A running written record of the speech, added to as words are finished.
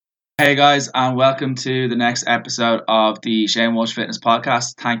Hey guys, and welcome to the next episode of the Shane Walsh Fitness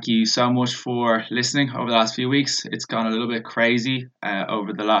Podcast. Thank you so much for listening over the last few weeks. It's gone a little bit crazy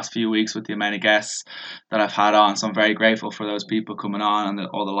over the last few weeks with the amount of guests that I've had on. So I'm very grateful for those people coming on and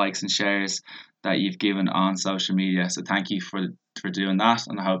all the likes and shares that you've given on social media. So thank you for doing that,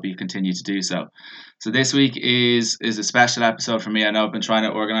 and I hope you continue to do so. So this week is a special episode for me. I know I've been trying to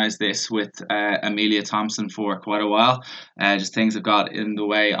organise this with Emilia Thompson for quite a while. Just things have got in the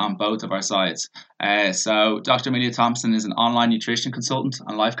way on both of our sides. So Dr. Emilia Thompson is an online nutrition consultant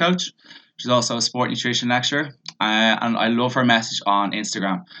and life coach. She's also a sport nutrition lecturer, and I love her message on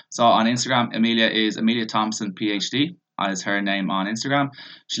Instagram. So on Instagram, Emilia is Emilia Thompson PhD. Is her name on Instagram.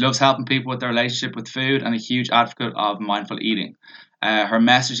 She loves helping people with their relationship with food and a huge advocate of mindful eating. Her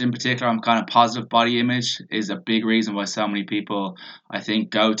message in particular on kind of positive body image is a big reason why so many people, I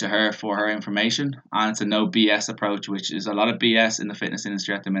think, go to her for her information. And it's a no BS approach, which is a lot of BS in the fitness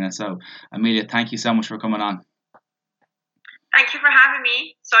industry at the minute. So, Emilia, thank you so much for coming on. Thank you for having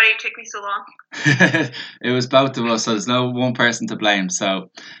me. Sorry it took me so long. It was both of us, so there's no one person to blame.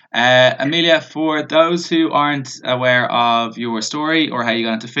 So, Emilia, for those who aren't aware of your story or how you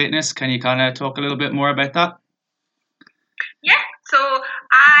got into fitness, can you kind of talk a little bit more about that? Yeah, so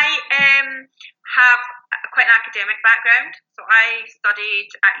I have quite an academic background. So I studied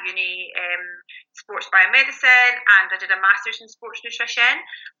at uni sports biomedicine, and I did a master's in sports nutrition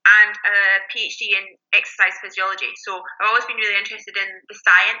and a PhD in exercise physiology. So I've always been really interested in the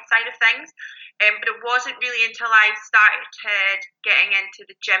science side of things. But it wasn't really until I started getting into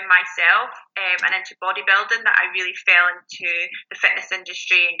the gym myself and into bodybuilding that I really fell into the fitness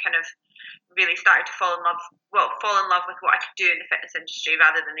industry and kind of really started to fall in love with what I could do in the fitness industry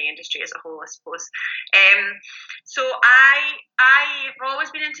rather than the industry as a whole, I suppose. So I've always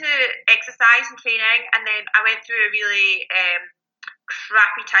been into exercise and training, and then I went through a really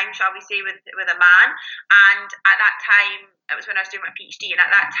crappy time, shall we say, with a man. And at that time, it was when I was doing my PhD, and at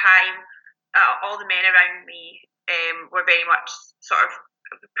that time, all the men around me were very much sort of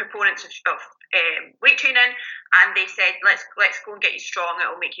proponents of weight training, and they said, let's go and get you strong, it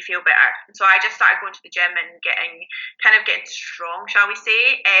will make you feel better. And so I just started going to the gym and getting strong, shall we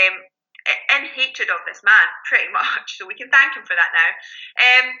say, in hatred of this man, pretty much. So we can thank him for that now.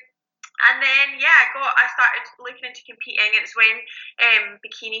 And then, I started looking into competing. It's when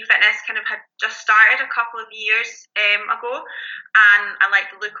bikini fitness kind of had just started a couple of years ago, and I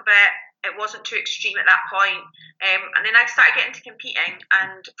liked the look of it. It wasn't too extreme at that point. And then I started getting to competing,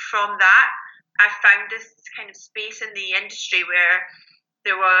 and from that, I found this kind of space in the industry where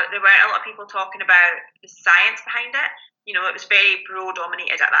there weren't a lot of people talking about the science behind it. You know, it was very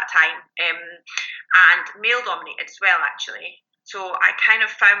bro-dominated at that time, and male-dominated as well, actually. So I kind of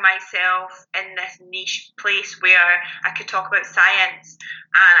found myself in this niche place where I could talk about science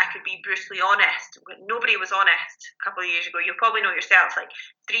and I could be brutally honest. Nobody was honest a couple of years ago. You'll probably know yourself, like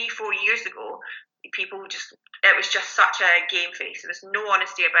 3-4 years ago, it was just such a game face. There was no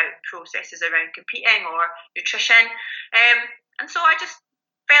honesty about processes around competing or nutrition. And so I just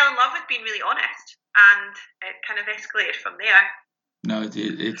fell in love with being really honest, and it kind of escalated from there. No,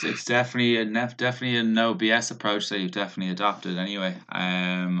 it's definitely a no BS approach that you've definitely adopted anyway.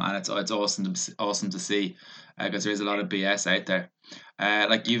 And it's awesome to see because there is a lot of BS out there.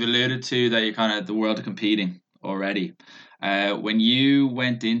 Like you've alluded to that you're kind of the world of competing already. When you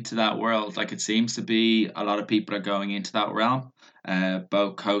went into that world, like it seems to be a lot of people are going into that realm,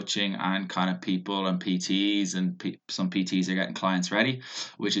 both coaching and kind of people and PTs, and some PTs are getting clients ready,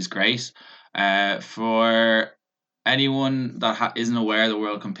 which is great. For anyone that isn't aware of the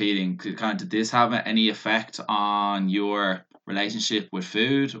world competing, did this have any effect on your relationship with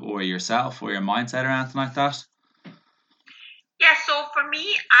food or yourself or your mindset or anything like that? Yeah, so for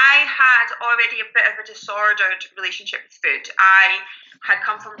me, I had already a bit of a disordered relationship with food. I had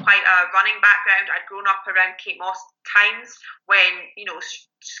come from quite a running background. I'd grown up around Kate Moss times when,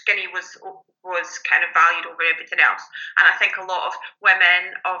 skinny was kind of valued over everything else. And I think a lot of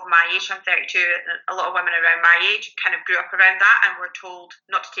women of my age, I'm 32, a lot of women around my age kind of grew up around that and were told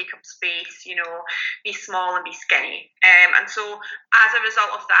not to take up space, be small and be skinny. And so as a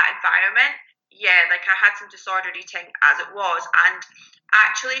result of that environment, I had some disordered eating as it was. And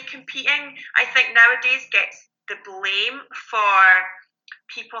actually competing, I think nowadays gets the blame for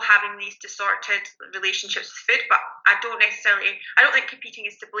people having these distorted relationships with food, but I don't think competing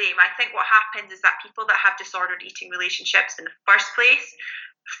is to blame. I think what happens is that people that have disordered eating relationships in the first place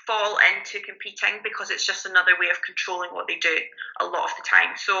fall into competing because it's just another way of controlling what they do a lot of the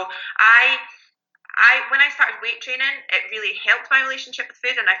time. So I when I started weight training, it really helped my relationship with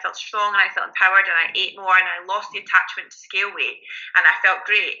food, and I felt strong and I felt empowered and I ate more and I lost the attachment to scale weight and I felt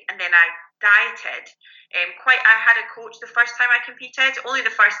great. And then I dieted. I had a coach the first time I competed, only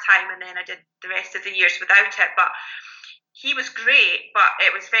the first time, and then I did the rest of the years without it. But he was great, but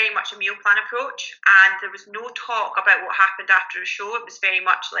it was very much a meal plan approach, and there was no talk about what happened after a show. It was very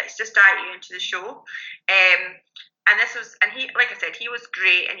much, let's just diet you into the show. And he, like I said, he was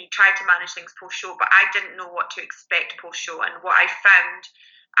great, and he tried to manage things post show, but I didn't know what to expect post show. And what I found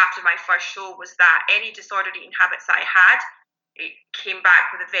after my first show was that any disordered eating habits that I had, it came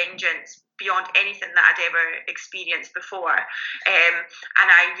back with a vengeance beyond anything that I'd ever experienced before. And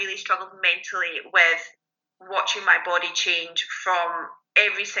I really struggled mentally with watching my body change from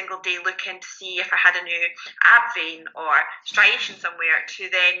every single day looking to see if I had a new ab vein or striation somewhere, to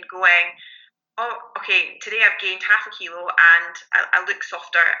then going, oh, okay, today I've gained half a kilo and I look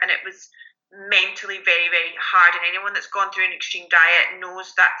softer. And it was mentally very, very hard. And anyone that's gone through an extreme diet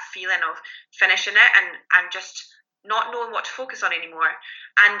knows that feeling of finishing it and just not knowing what to focus on anymore.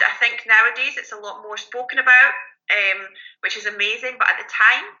 And I think nowadays it's a lot more spoken about, which is amazing. But at the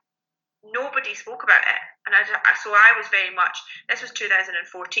time, nobody spoke about it. And so I was very much, this was 2014,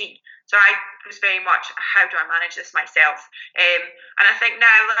 so I was very much, how do I manage this myself? And I think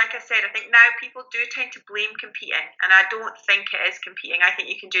now, like I said, I think now people do tend to blame competing, and I don't think it is competing. I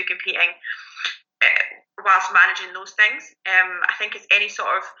think you can do competing whilst managing those things. I think it's any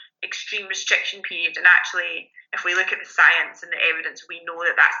sort of extreme restriction period, and actually, if we look at the science and the evidence, we know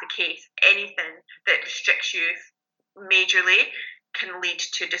that that's the case. Anything that restricts you majorly can lead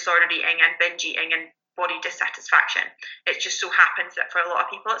to disordered eating and binge eating and body dissatisfaction. It just so happens that for a lot of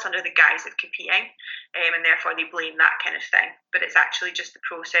people it's under the guise of competing, and therefore they blame that kind of thing, but it's actually just the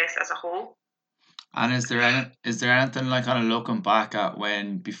process as a whole. And is there anything like kind of looking back at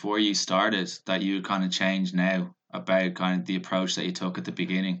when before you started that you would kind of change now about kind of the approach that you took at the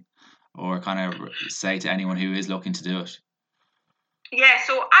beginning, or kind of say to anyone who is looking to do it? Yeah,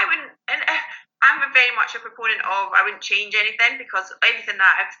 so I wouldn't, and I'm very much a proponent of, I wouldn't change anything, because everything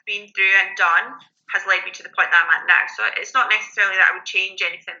that I've been through and done has led me to the point that I'm at now. So it's not necessarily that I would change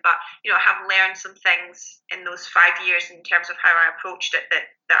anything, but I have learned some things in those 5 years in terms of how I approached it that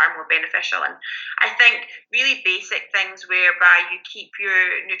are more beneficial. And I think really basic things whereby you keep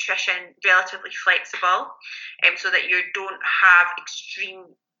your nutrition relatively flexible, so that you don't have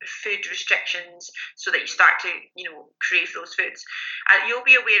extreme food restrictions so that you start to crave those foods. You'll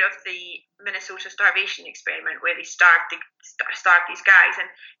be aware of the Minnesota starvation experiment where they starved these guys, and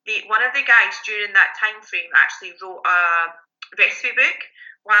one of the guys during that time frame actually wrote a recipe book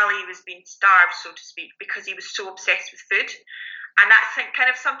while he was being starved, so to speak, because he was so obsessed with food. And that's kind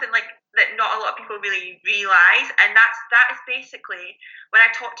of something like that not a lot of people really realise. And that is basically, when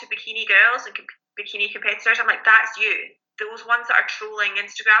I talk to bikini girls and bikini competitors, I'm like, that's you. Those ones that are trolling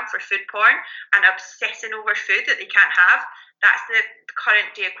Instagram for food porn and obsessing over food that they can't have, that's the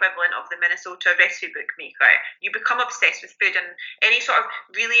current day equivalent of the Minnesota recipe book maker. You become obsessed with food, and any sort of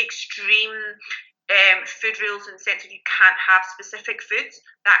really extreme food rules in the sense of you can't have specific foods,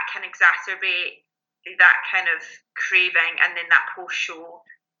 that can exacerbate that kind of craving, and then that post-show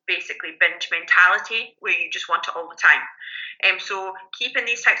basically binge mentality where you just want it all the time. So keeping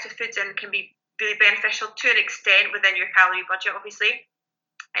these types of foods in can be really beneficial to an extent within your calorie budget, obviously.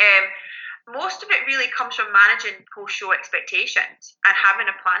 Most of it really comes from managing post-show expectations and having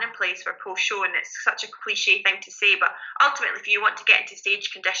a plan in place for post-show. And it's such a cliche thing to say, but ultimately, if you want to get into stage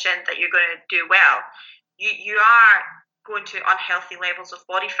condition that you're going to do well, you are going to unhealthy levels of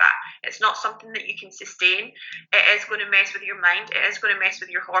body fat. It's not something that you can sustain. It is going to mess with your mind. It is going to mess with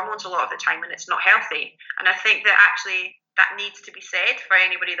your hormones a lot of the time, and it's not healthy. And I think that actually that needs to be said for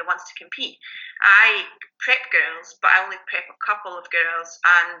anybody that wants to compete. I prep girls, but I only prep a couple of girls,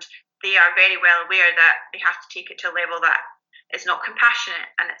 and they are very well aware that they have to take it to a level that is not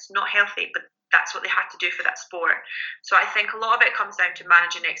compassionate and it's not healthy, but that's what they have to do for that sport. So I think a lot of it comes down to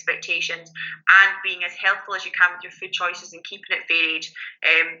managing expectations and being as healthful as you can with your food choices and keeping it varied,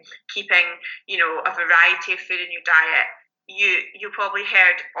 keeping a variety of food in your diet. You probably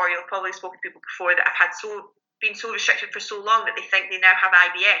heard, or you'll probably spoken to people before that have been so restricted for so long that they think they now have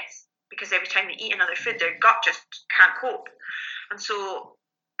IBS, because every time they eat another food, their gut just can't cope. And so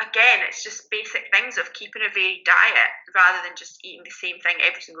again, it's just basic things of keeping a varied diet rather than just eating the same thing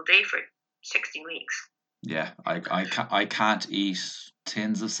every single day for 16 weeks. Yeah, I can't eat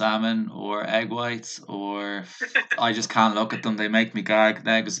tins of salmon or egg whites, or I just can't look at them. They make me gag.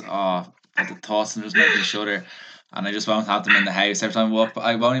 Eggs, the thoughts and just make me shudder, and I just won't have them in the house. Every time I walk,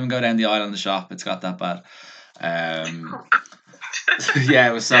 I won't even go down the aisle in the shop. It's got that bad. Yeah,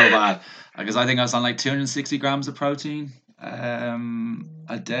 it was so bad. Because I think I was on like 260 grams of protein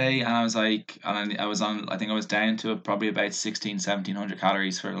a day, and I was like, and I was on, I think I was down to probably about 1700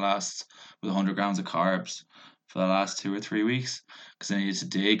 calories for the last, with 100 grams of carbs for the last 2 or 3 weeks, because I needed to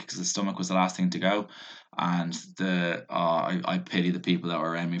dig because the stomach was the last thing to go. And I pity the people that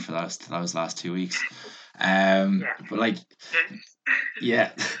were around me for those last 2 weeks. Yeah. But like,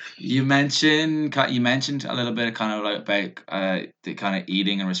 yeah, you mentioned a little bit kind of like about the kind of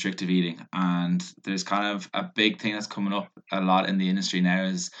eating and restrictive eating, and there's kind of a big thing that's coming up a lot in the industry now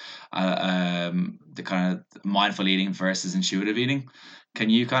is the kind of mindful eating versus intuitive eating. Can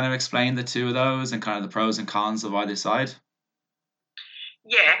you kind of explain the two of those and kind of the pros and cons of either side?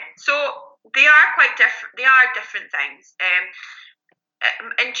 Yeah, so they are quite different. They are different things.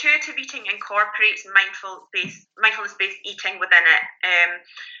 Intuitive eating incorporates mindfulness-based eating within it.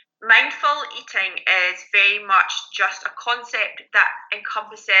 Mindful eating is very much just a concept that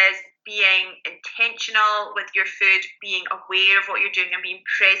encompasses being intentional with your food, being aware of what you're doing, and being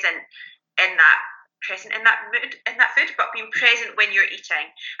present in that mood, in that food, but being present when you're eating.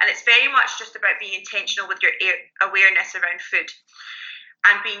 And it's very much just about being intentional with your awareness around food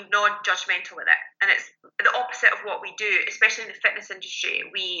and being non-judgmental with it. And it's the opposite of what we do, especially in the fitness industry.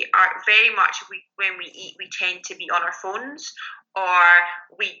 We are very much, when we eat, we tend to be on our phones, or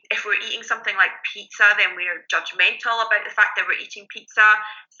if we're eating something like pizza, then we're judgmental about the fact that we're eating pizza,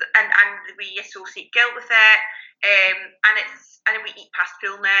 and we associate guilt with it. And then we eat past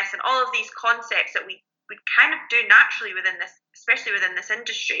fullness, and all of these concepts that we kind of do naturally within this, especially within this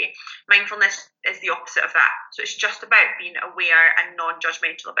industry. Mindfulness is the opposite of that. So it's just about being aware and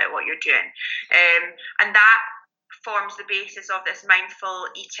non-judgmental about what you're doing. And that forms the basis of this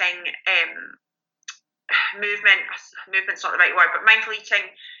mindful eating movement. Movement's not the right word, but mindful eating,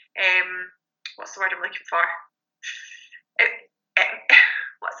 what's the word I'm looking for?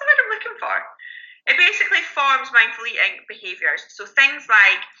 What's the word I'm looking for? It basically forms mindful eating behaviours. So things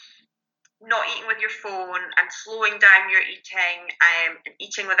like not eating with your phone and slowing down your eating, and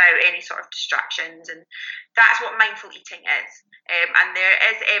eating without any sort of distractions, and that's what mindful eating is. And there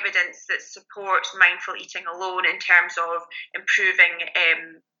is evidence that supports mindful eating alone in terms of improving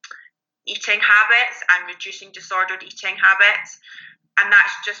eating habits and reducing disordered eating habits. And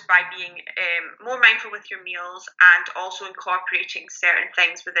that's just by being more mindful with your meals, and also incorporating certain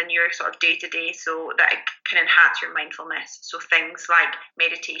things within your sort of day-to-day so that it can enhance your mindfulness. So things like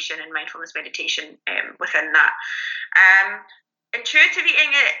meditation and mindfulness meditation within that. Intuitive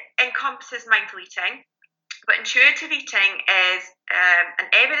eating, it encompasses mindful eating, but intuitive eating is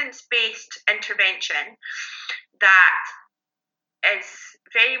an evidence-based intervention that is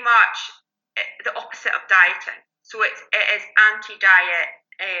very much the opposite of dieting. So it is anti-diet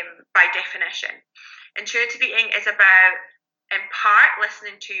by definition. Intuitive eating is about, in part,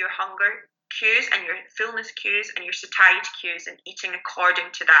 listening to your hunger cues and your fullness cues and your satiety cues, and eating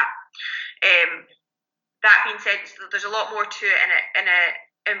according to that. That being said, there's a lot more to it, and it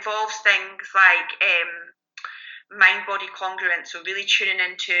involves things like mind-body congruence, so really tuning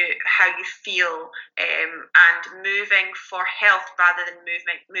into how you feel, and moving for health rather than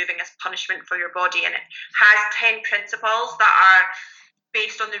moving as punishment for your body. And it has 10 principles that are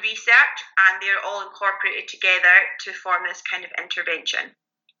based on the research, and they're all incorporated together to form this kind of intervention.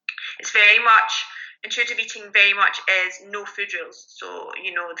 It's very much, intuitive eating very much is no food rules. So,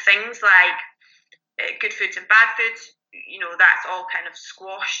 things like good foods and bad foods, that's all kind of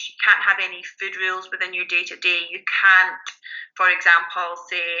squashed. You can't have any food rules within your day-to-day. You can't, for example,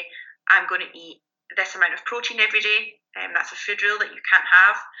 say, I'm going to eat this amount of protein every day. That's a food rule that you can't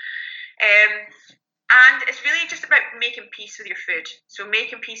have. And it's really just about making peace with your food. So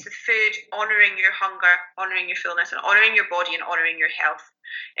making peace with food, honouring your hunger, honouring your fullness, and honouring your body, and honouring your health.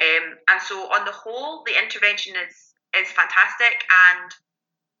 And so on the whole, the intervention is fantastic, and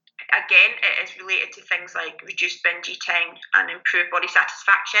again, it is related to things like reduced binge eating and improved body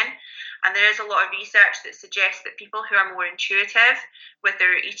satisfaction. And there is a lot of research that suggests that people who are more intuitive with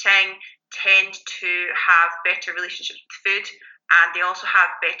their eating tend to have better relationships with food, and they also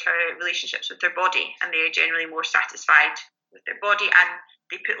have better relationships with their body, and they are generally more satisfied with their body, and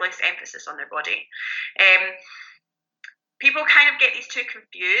they put less emphasis on their body. People kind of get these two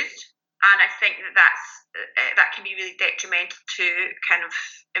confused, and I think that can be really detrimental to kind of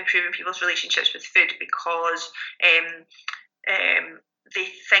improving people's relationships with food, because they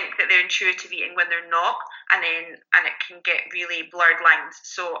think that they're intuitive eating when they're not, and it can get really blurred lines.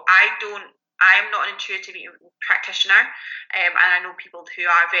 So I am not an intuitive eating practitioner, and I know people who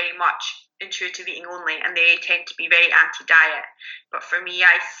are very much intuitive eating only, and they tend to be very anti-diet. But for me,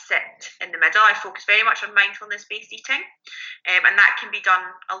 I sit in the middle. I focus very much on mindfulness-based eating, And that can be done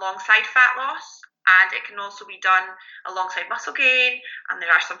alongside fat loss, and it can also be done alongside muscle gain. And there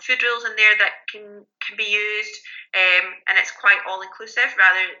are some food rules in there that can be used, and it's quite all inclusive.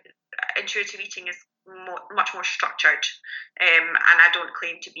 Rather, intuitive eating is much more structured, and I don't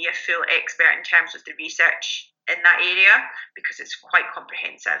claim to be a full expert in terms of the research in that area because it's quite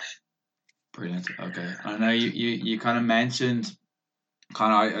comprehensive. Brilliant. Okay, I know you kind of mentioned.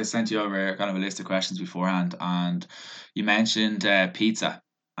 I sent you over kind of a list of questions beforehand, and you mentioned pizza.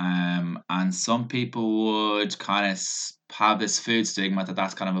 And some people would kind of have this food stigma that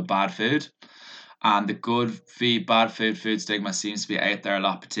that's kind of a bad food, and the bad food stigma seems to be out there a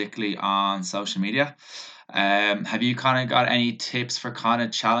lot, particularly on social media. Have you kind of got any tips for kind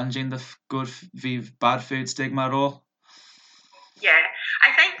of challenging the good v bad food stigma at all? Yeah,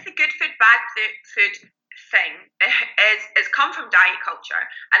 I think the good food, bad food thing is come from diet culture,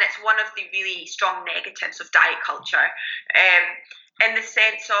 and it's one of the really strong negatives of diet culture, in the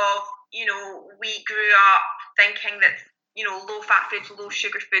sense of, we grew up thinking that, low fat foods, low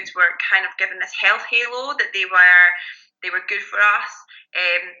sugar foods were kind of given this health halo, that they were good for us,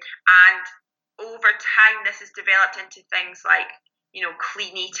 and over time this has developed into things like,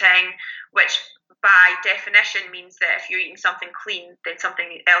 clean eating, which by definition means that if you're eating something clean, then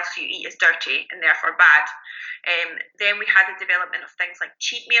something else you eat is dirty and therefore bad. Then we had the development of things like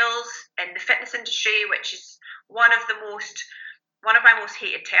cheat meals in the fitness industry, which is one of my most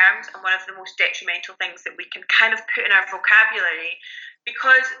hated terms and one of the most detrimental things that we can kind of put in our vocabulary,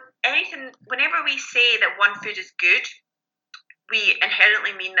 because whenever we say that one food is good, we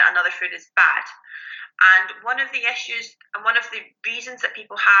inherently mean that another food is bad. And one of the issues and one of the reasons that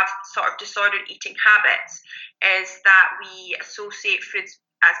people have sort of disordered eating habits is that we associate foods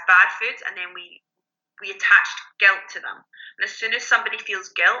as bad foods, and then we attach guilt to them. And as soon as somebody feels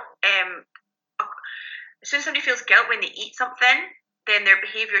guilt, when they eat something, then their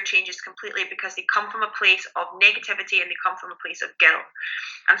behaviour changes completely, because they come from a place of negativity and they come from a place of guilt.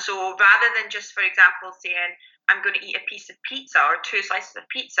 And so rather than just, for example, saying, I'm going to eat a piece of pizza or 2 slices of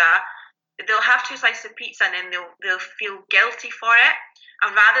pizza, they'll have 2 slices of pizza and then they'll feel guilty for it.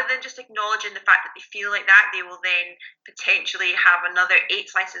 And rather than just acknowledging the fact that they feel like that, they will then potentially have another 8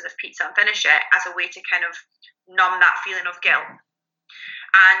 slices of pizza and finish it as a way to kind of numb that feeling of guilt.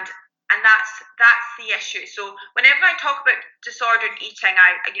 And that's the issue. So whenever I talk about disordered eating,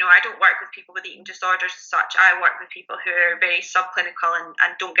 I don't work with people with eating disorders as such. I work with people who are very subclinical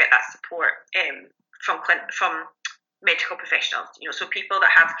and don't get that support from medical professionals, so people that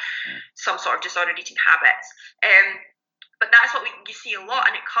have some sort of disordered eating habits. But that's what you see a lot,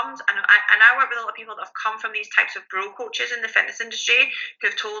 and it comes, and I work with a lot of people that have come from these types of bro coaches in the fitness industry who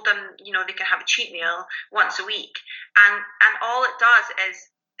have told them, they can have a cheat meal once a week, and all it does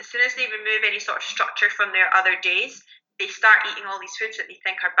is, as soon as they remove any sort of structure from their other days, they start eating all these foods that they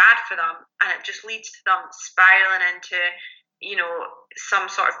think are bad for them, and it just leads to them spiraling into, some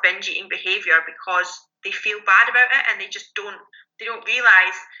sort of binge eating behavior, because they feel bad about it, and they don't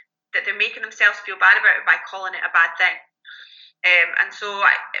realize that they're making themselves feel bad about it by calling it a bad thing. And so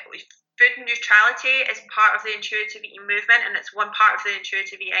food neutrality is part of the intuitive eating movement, and it's one part of the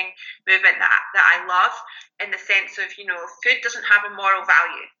intuitive eating movement that I love, in the sense of, food doesn't have a moral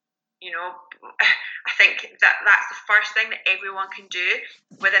value. I think that's the first thing that everyone can do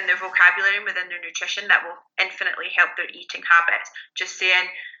within their vocabulary and within their nutrition that will infinitely help their eating habits. Just saying,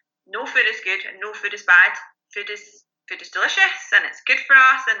 no food is good and no food is bad. Food is delicious and it's good for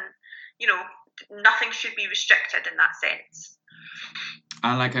us, and nothing should be restricted in that sense.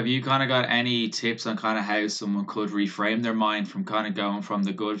 And have you kind of got any tips on kind of how someone could reframe their mind from kind of going from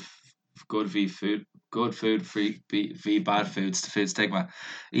the good food free v bad foods to food stigma?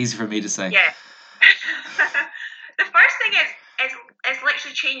 Easy for me to say. Yeah. The first thing is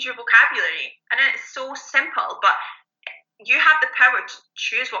literally change your vocabulary, and it's so simple, but you have the power to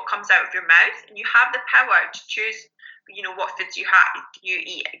choose what comes out of your mouth, and you have the power to choose, what foods you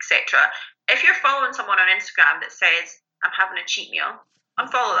eat, etc. If you're following someone on Instagram that says, I'm having a cheat meal,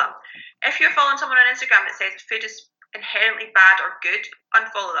 unfollow them. If you're following someone on Instagram that says food is inherently bad or good,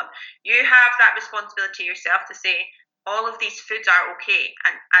 unfollow them. You have that responsibility yourself to say, all of these foods are okay,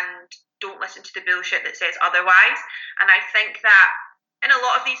 and don't listen to the bullshit that says otherwise. And I think that in a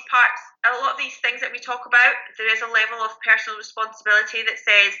lot of these things that we talk about, there is a level of personal responsibility that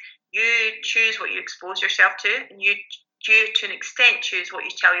says you choose what you expose yourself to, and you to an extent choose what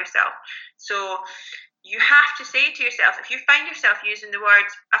you tell yourself. So you have to say to yourself, if you find yourself using the words,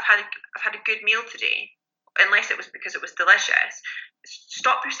 I've had a good meal today, unless it was because it was delicious.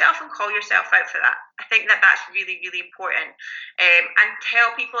 Stop yourself and call yourself out for that. I think that that's really, really important. And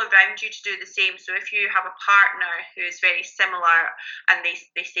tell people around you to do the same. So if you have a partner who is very similar and they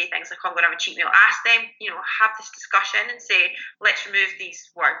say things like, oh, I'm going to have a cheat meal, ask them, have this discussion and say, let's remove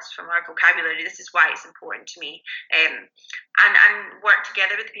these words from our vocabulary. This is why it's important to me. And work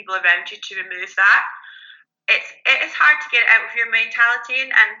together with the people around you to remove that. It is hard to get out of your mentality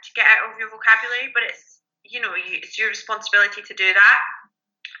and to get out of your vocabulary, but it's it's your responsibility to do that,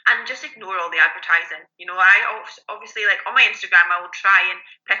 and just ignore all the advertising. I obviously, like, on my Instagram, I will try and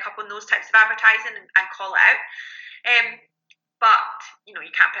pick up on those types of advertising and call it out, but you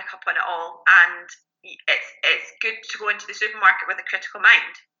can't pick up on it all, and it's good to go into the supermarket with a critical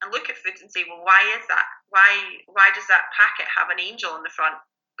mind and look at foods and say, well, why is that? Why does that packet have an angel on the front?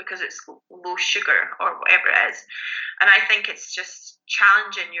 Because it's low sugar or whatever it is. And I think it's just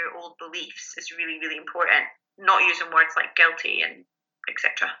challenging your old beliefs is really, really important. Not using words like guilty and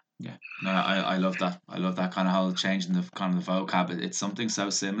etc. Yeah, no, I love that. I love that kind of whole changing the kind of the vocab. It's something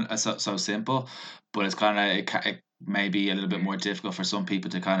so similar, so simple, but it's kind of it may be a little bit more difficult for some people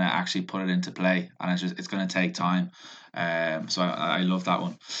to kind of actually put it into play, and it's going to take time. So I love that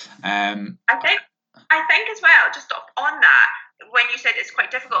one. I think as well, just on that, when you said it's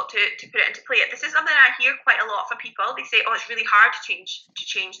quite difficult to put it into play, this is something I hear quite a lot from people. They say, oh, it's really hard to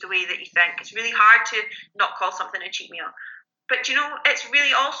change the way that you think. It's really hard to not call something a cheat meal. But it's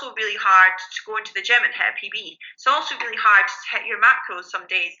really also really hard to go into the gym and hit a PB. It's also really hard to hit your macros some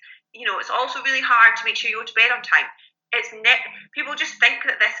days. It's also really hard to make sure you go to bed on time. People just think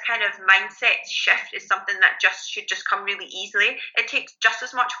that this kind of mindset shift is something that should just come really easily. It takes just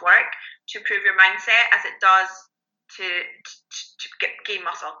as much work to improve your mindset as it does to gain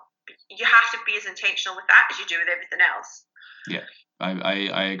muscle. You have to be as intentional with that as you do with everything else. Yeah,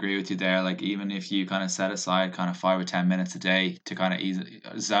 I agree with you there. Like, even if you kind of set aside kind of 5 or 10 minutes a day to kind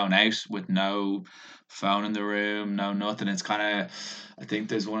of zone out with no phone in the room, no nothing, it's kind of, I think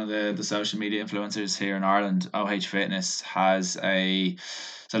there's one of the social media influencers here in Ireland, OH Fitness, has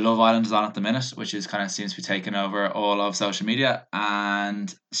so Love Island is on at the minute, which is kind of seems to be taking over all of social media,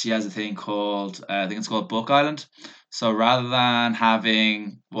 and she has a thing called I think it's called Book Island. So rather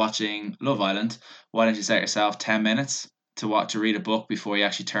than watching Love Island, why don't you set yourself 10 minutes to read a book before you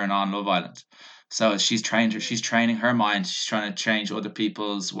actually turn on Love Island? So she's training her mind. She's trying to change other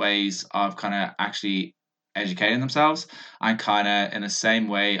people's ways of kind of actually educating themselves, and kind of in the same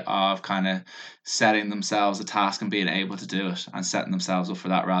way of kind of setting themselves a task and being able to do it, and setting themselves up for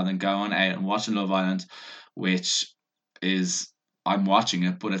that, rather than going out and watching Love Island, which is, I'm watching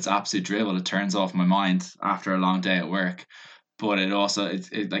it, but it's absolute drivel. It turns off my mind after a long day at work. But it also,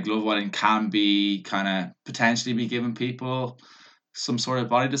 it like, Love Island can be kind of potentially be giving people some sort of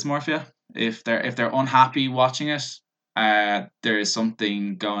body dysmorphia if they're unhappy watching it. There is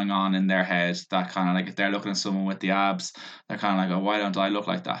something going on in their head that kind of, like, if they're looking at someone with the abs, they're kind of like, oh, why don't I look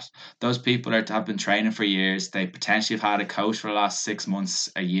like that? Those people have been training for years. They potentially have had a coach for the last 6 months,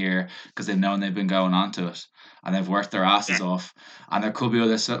 a year, because they've known they've been going on to it, and they've worked their asses off. And there could be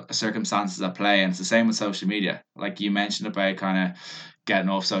other circumstances at play, and it's the same with social media. Like you mentioned about kind of getting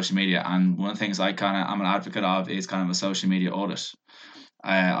off social media, and one of the things I'm an advocate of is kind of a social media audit.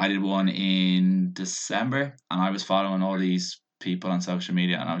 I did one in December, and I was following all these people on social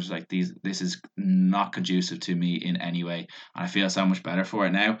media, and I was like, this is not conducive to me in any way, and I feel so much better for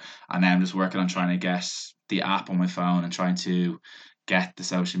it now. And now I'm just working on trying to get the app on my phone and trying to get the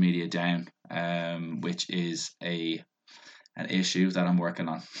social media down, which is an issue that I'm working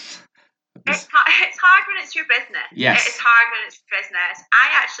on. It's hard when it's your business. Yes. It's hard when it's your business.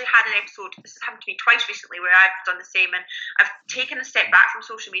 I actually had an episode, this has happened to me twice recently, where I've done the same, and I've taken a step back from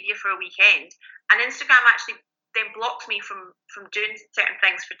social media for a weekend, and Instagram actually then blocks me from doing certain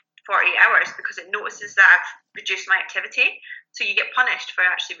things for 48 hours because it notices that I've reduced my activity. So you get punished for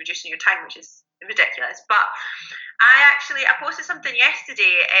actually reducing your time, which is ridiculous. But I posted something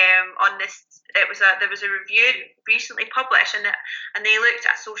yesterday on this. There was a review recently published, and they looked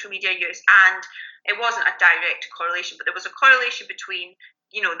at social media use, and it wasn't a direct correlation, but there was a correlation between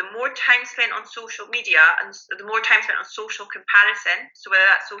the more time spent on social media and the more time spent on social comparison, so whether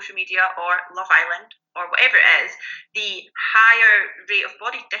that's social media or Love Island or whatever it is, the higher rate of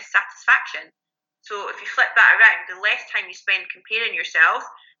body dissatisfaction. So if you flip that around, the less time you spend comparing yourself,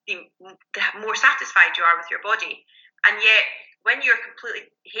 the more satisfied you are with your body. And yet, when you completely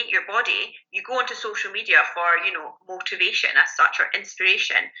hate your body, you go into social media for, motivation as such, or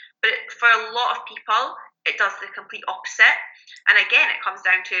inspiration. But for a lot of people, it does the complete opposite. And again, it comes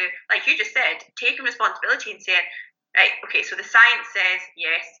down to, like you just said, taking responsibility and saying, Right, okay, so the science says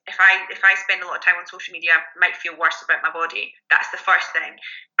yes, if I spend a lot of time on social media, I might feel worse about my body. That's the first thing.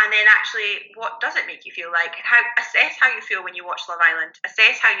 And then actually, what does it make you feel like? Assess how you feel when you watch Love Island.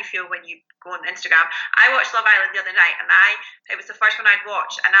 Assess how you feel when you go on Instagram. I watched Love Island the other night, and it was the first one I'd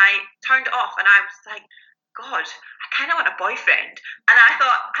watched, and I turned it off, and I was like, God, I kind of want a boyfriend. And I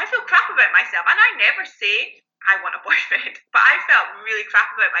thought, I feel crap about myself. And I never say I want a boyfriend, but I felt really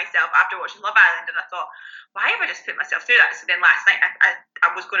crap about myself after watching Love Island. And I thought, why have I just put myself through that? So then last night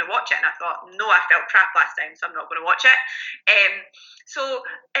I was going to watch it, and I thought, no, I felt crap last time, so I'm not going to watch it. So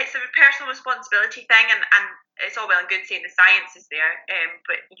it's a personal responsibility thing, and it's all well and good saying the science is there,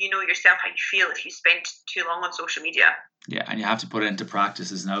 but you know yourself how you feel if you spend too long on social media. Yeah, and you have to put it into practice.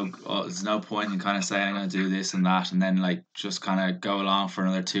 There's no point in kind of saying I'm going to do this and that, and then like just kind of go along for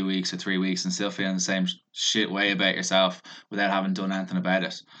another 2 weeks or 3 weeks and still feeling the same shit way about yourself without having done anything about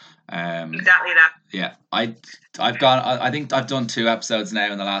it. Exactly that. Yeah, I've gone. I think I've done 2 episodes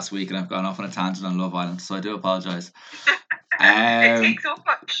now in the last week, and I've gone off on a tangent on Love Island, so I do apologize. It takes over.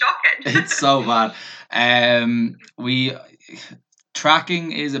 Shocking. It's so bad. We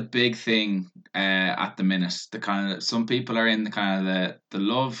tracking is a big thing at the minute. The kind of some people are in the kind of the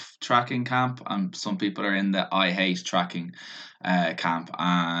love tracking camp, and some people are in the I hate tracking camp.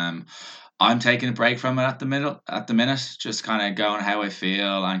 I'm taking a break from it at the minute, just kind of going how I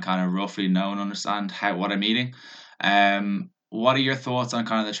feel and kind of roughly know and understand what I'm eating. What are your thoughts on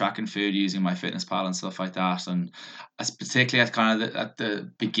kind of the tracking food using MyFitnessPal and stuff like that, and particularly at kind of at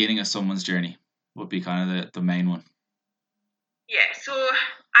the beginning of someone's journey would be kind of the main one. Yeah, so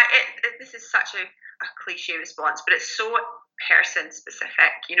this is such a cliche response, but it's so person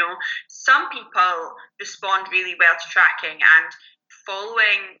specific. You know, some people respond really well to tracking and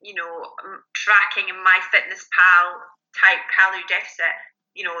following, tracking in MyFitnessPal type calorie deficit.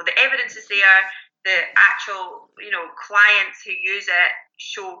 You know, the evidence is there. The actual, clients who use it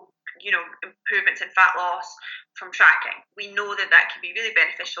show, improvements in fat loss from tracking. We know that can be really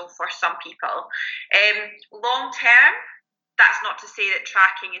beneficial for some people. Long term, that's not to say that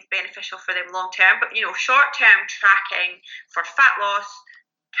tracking is beneficial for them long term, but short term tracking for fat loss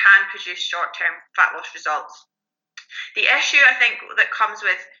can produce short term fat loss results. The issue I think that comes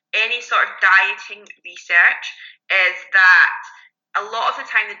with any sort of dieting research is that a lot of the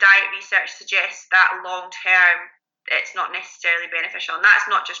time the diet research suggests that long term it's not necessarily beneficial, and that's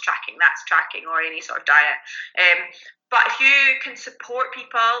not just tracking, that's tracking or any sort of diet. But if you can support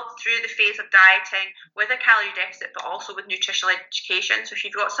people through the phase of dieting with a calorie deficit, but also with nutritional education, so if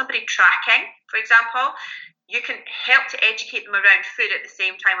you've got somebody tracking, for example, you can help to educate them around food at the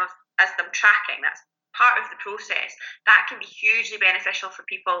same time as them tracking. That's part of the process. That can be hugely beneficial for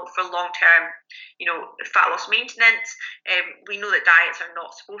people for long-term, fat loss maintenance. We know that diets are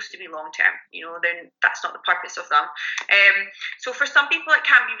not supposed to be long-term. That's not the purpose of them. So for some people, it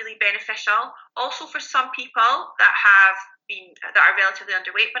can be really beneficial. Also, for some people that are relatively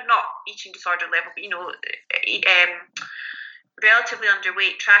underweight, but not eating disorder level, but relatively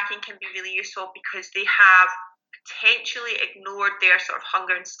underweight, tracking can be really useful because they have potentially ignored their sort of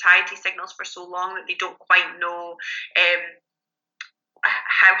hunger and satiety signals for so long that they don't quite know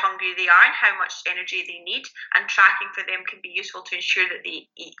how hungry they are and how much energy they need, and tracking for them can be useful to ensure that they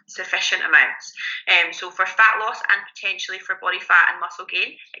eat sufficient amounts. So for fat loss and potentially for body fat and muscle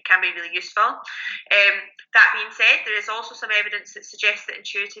gain, it can be really useful. That being said, there is also some evidence that suggests that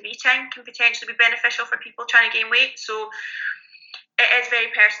intuitive eating can potentially be beneficial for people trying to gain weight. So it is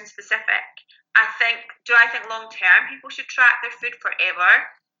very person specific. Do I think long term people should track their food forever?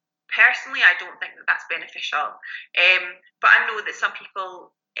 Personally, I don't think that that's beneficial. But I know that some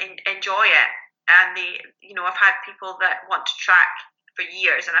people enjoy it, and I've had people that want to track for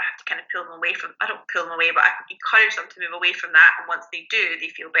years, and I have to kind of pull them away from. I don't pull them away, but I encourage them to move away from that. And once they do, they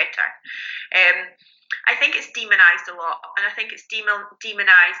feel better. I think it's demonized a lot, and I think it's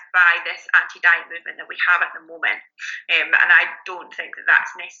demonized by this anti-diet movement that we have at the moment. And I don't think that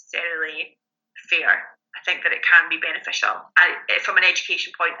that's necessarily fair. I think that it can be beneficial from an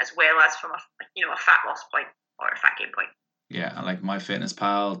education point as well as from a fat loss point or a fat gain point. Yeah, and like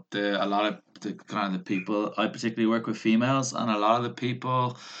MyFitnessPal, a lot of the kind of the people I particularly work with females, and a lot of the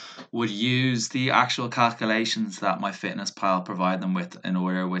people would use the actual calculations that MyFitnessPal provide them with in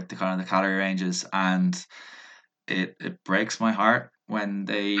order with the kind of the calorie ranges, and it breaks my heart when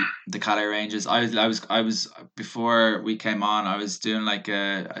the calorie ranges. I was before we came on, I was doing like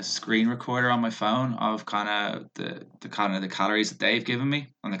a screen recorder on my phone of kind of the kind of the calories that they've given me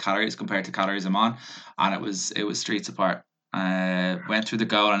and the calories compared to calories I'm on, and it was streets apart. Went through the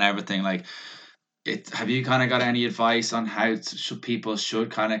goal and everything. Like Have you kind of got any advice on how people should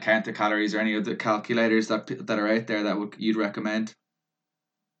kind of count their calories, or any other calculators that are out there that you'd recommend?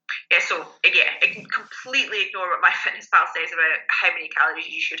 Yeah, so yeah, I can completely ignore what my fitness pal says about how many calories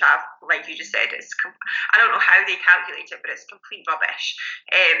you should have. Like you just said, I don't know how they calculate it, but it's complete rubbish.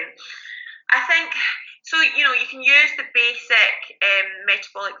 I think so. You can use the basic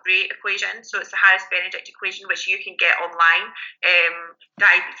metabolic rate equation. So it's the Harris-Benedict equation, which you can get online.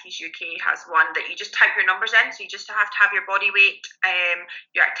 Diabetes UK has one that you just type your numbers in. So you just have to have your body weight,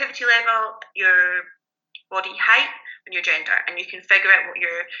 your activity level, your body height, and your gender, and you can figure out what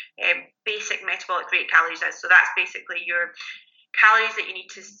your basic metabolic rate calories is. So that's basically your calories that you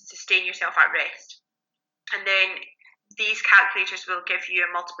need to sustain yourself at rest. And then these calculators will give you a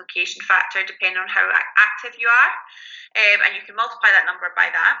multiplication factor depending on how active you are, and you can multiply that number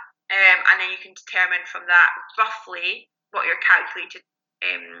by that, and then you can determine from that roughly what your calculated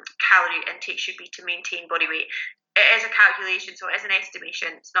calorie intake should be to maintain body weight. It is a calculation, so it is an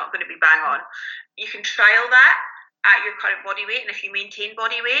estimation. It's not going to be bang on. You can trial that at your current body weight, and if you maintain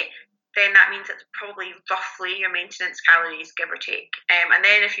body weight, then that means it's probably roughly your maintenance calories, give or take. And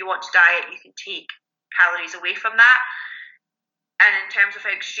then if you want to diet, you can take calories away from that. And in terms of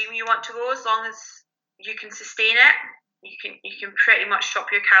how extreme you want to go, as long as you can sustain it, you can pretty much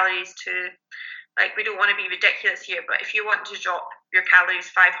drop your calories to, like, we don't want to be ridiculous here, but if you want to drop your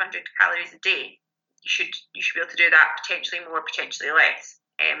calories 500 calories a day, you should be able to do that, potentially more, potentially less.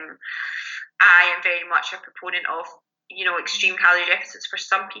 I am very much a proponent of extreme calorie deficits for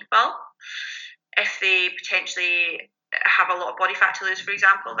some people. If they potentially have a lot of body fat to lose, for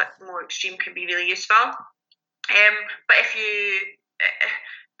example, that more extreme can be really useful. But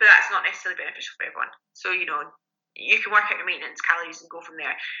that's not necessarily beneficial for everyone. So you can work out your maintenance calories and go from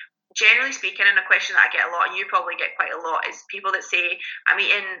there. Generally speaking, and a question that I get a lot, and you probably get quite a lot, is people that say, I'm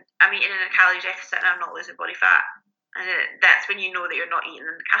eating in a calorie deficit and I'm not losing body fat. And that's when you know that you're not eating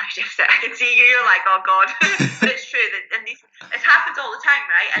in the calorie deficit. I can see you're like, oh God. But it's true that, and it happens all the time,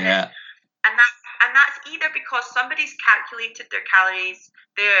 right? And Yeah. And that's either because somebody's calculated their calories,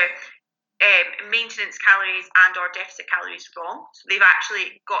 their maintenance calories and or deficit calories wrong. So they've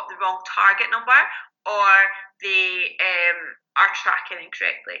actually got the wrong target number, or they are tracking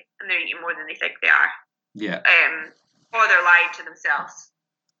incorrectly and they're eating more than they think they are. Yeah. Or they're lying to themselves.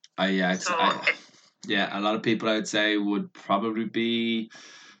 A lot of people, I would say, would probably be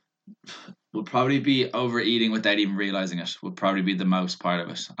overeating without even realizing it. Would probably be the most part of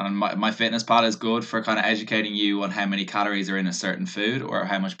it. And my fitness pal is good for kind of educating you on how many calories are in a certain food or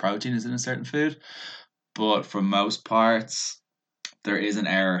how much protein is in a certain food. But for most parts, there is an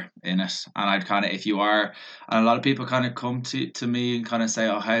error in it. And I'd kind of, and a lot of people kind of come to me and kind of say,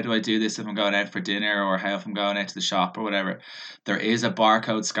 oh, how do I do this if I'm going out for dinner, or how if I'm going out to the shop or whatever. There is a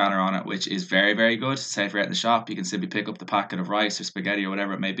barcode scanner on it, which is very, very good. Say if you're out in the shop, you can simply pick up the packet of rice or spaghetti or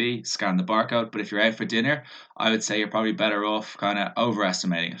whatever it may be, scan the barcode. But if you're out for dinner, I would say you're probably better off kind of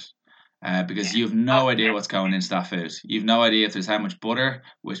overestimating it. Because you've no idea what's going into that food. You've no idea if there's how much butter,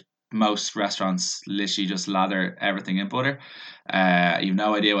 which most restaurants literally just lather everything in butter. You've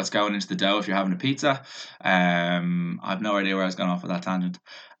no idea what's going into the dough if you're having a pizza. I've no idea where I was going off with that tangent.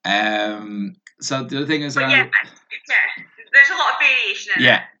 So the other thing is, there's a lot of variation in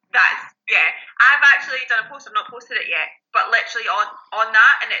it. I've actually done a post. I've not posted it yet, but literally on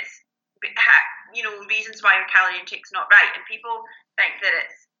that, and it's reasons why your calorie intake's not right, and people think that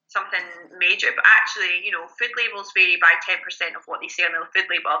it's something major, but actually, food labels vary by 10% of what they say on the food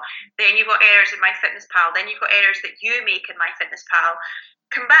label. Then you've got errors in MyFitnessPal. Then you've got errors that you make in MyFitnessPal.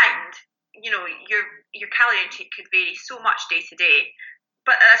 Combined, your calorie intake could vary so much day to day.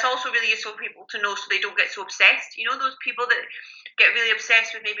 But that's also really useful for people to know, so they don't get so obsessed. Those people that get really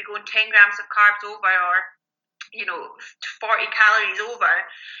obsessed with maybe going 10 grams of carbs over, or 40 calories over.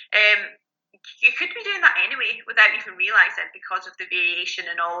 You could be doing that anyway without even realising, because of the variation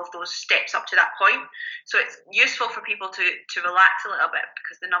and all of those steps up to that point. So it's useful for people to relax a little bit,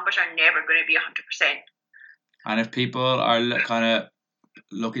 because the numbers are never going to be 100%. And if people are kind of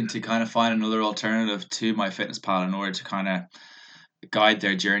looking to kind of find another alternative to MyFitnessPal in order to kind of guide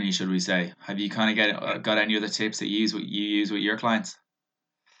their journey, should we say, have you kind of got any other tips that you use with your clients?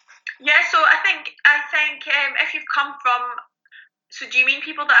 Yeah, so I think if you've come from, so do you mean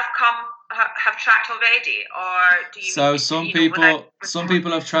people that have tracked already, or do you mean some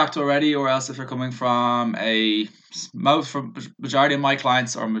people have tracked already, or else if they're coming from majority of my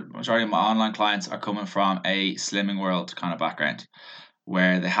clients, or majority of my online clients, are coming from a Slimming World kind of background,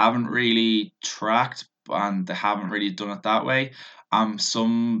 where they haven't really tracked, and they haven't really done it that way.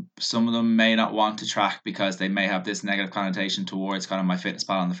 Some of them may not want to track because they may have this negative connotation towards kind of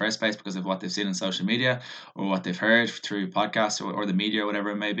MyFitnessPal in the first place because of what they've seen on social media or what they've heard through podcasts or the media or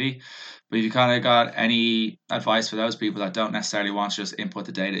whatever it may be. But if you kind of got any advice for those people that don't necessarily want to just input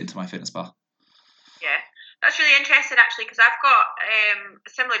the data into MyFitnessPal? Yeah, that's really interesting actually, because I've got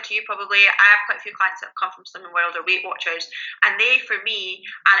similar to you probably. I have quite a few clients that have come from Slimming World or Weight Watchers, and they, for me,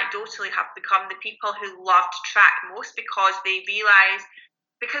 anecdotally, have become the people who love to track most because they realise,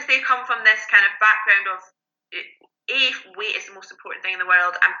 because they come from this kind of background of A, weight is the most important thing in the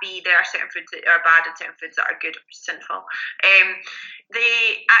world, and B, there are certain foods that are bad and certain foods that are good or sinful.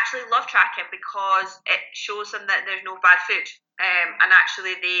 They actually love tracking because it shows them that there's no bad food. And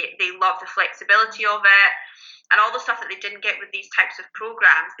actually they love the flexibility of it and all the stuff that they didn't get with these types of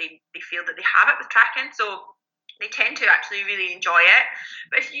programs. They feel that they have it with tracking, so they tend to actually really enjoy it.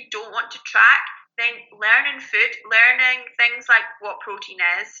 But if you don't want to track, then learning food, learning things like what protein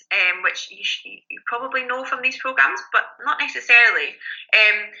is, which you probably know from these programs, but not necessarily,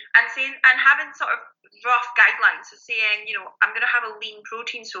 and having sort of rough guidelines, so saying, I'm going to have a lean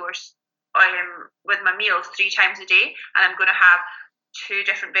protein source with my meals 3 times a day, and I'm going to have 2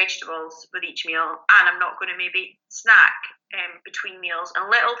 different vegetables with each meal, and I'm not going to maybe snack between meals, and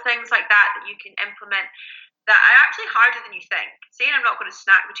little things like that you can implement that are actually harder than you think. Saying I'm not going to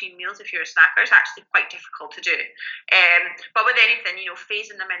snack between meals if you're a snacker is actually quite difficult to do. But with anything,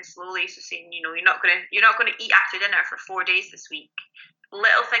 phasing them in slowly. So saying, you're not going to eat after dinner for 4 days this week.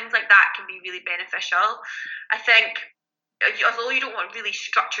 Little things like that can be really beneficial. I think, although you don't want really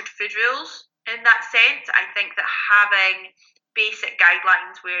structured food rules in that sense, I think that having basic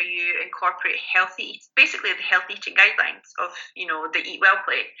guidelines where you incorporate basically the health eating guidelines of, the Eat Well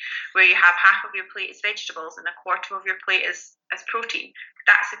plate, where you have half of your plate is vegetables and a quarter of your plate is protein.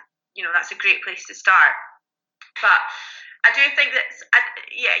 That's a great place to start. But I do think that,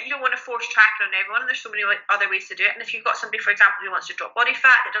 you don't want to force tracking on everyone. There's so many other ways to do it. And if you've got somebody, for example, who wants to drop body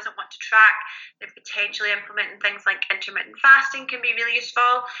fat that doesn't want to track, then potentially implementing things like intermittent fasting can be really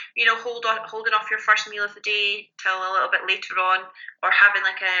useful. Holding off your first meal of the day till a little bit later on, or having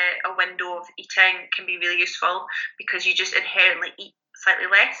like a window of eating can be really useful because you just inherently eat slightly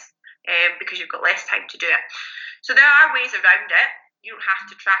less because you've got less time to do it. So there are ways around it. You don't have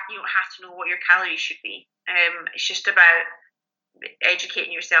to track. You don't have to know what your calories should be. It's just about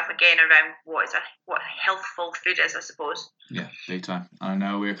educating yourself again around what healthful food is, I suppose. Yeah, big time. I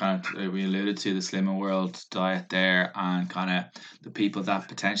know we alluded to the Slimming World diet there, and kind of the people that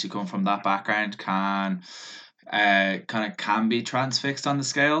potentially come from that background can be transfixed on the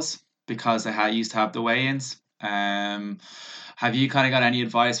scales because they used to have the weigh-ins. Have you kind of got any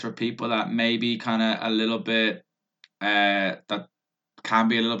advice for people that maybe kind of a little bit that can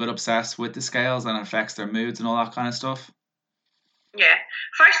be a little bit obsessed with the scales and it affects their moods and all that kind of stuff? Yeah.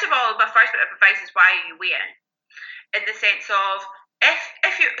 First of all, my first bit of advice is, why are you weighing? In the sense of,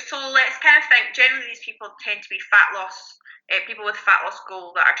 if you let's kind of think, generally these people tend to be fat loss, people with fat loss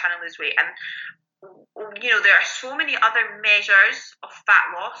goal that are trying to lose weight, and there are so many other measures of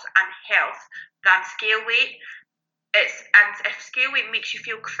fat loss and health than scale weight. And if scale weight makes you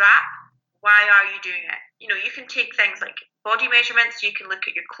feel crap, why are you doing it? You can take things like body measurements, you can look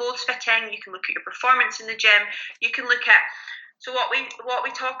at your clothes fitting, you can look at your performance in the gym, you can look at, so what we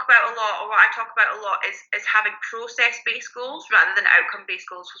talk about a lot, or what I talk about a lot, is having process-based goals rather than outcome-based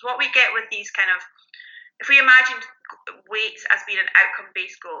goals. Because what we get with these kind of, if we imagine weights as being an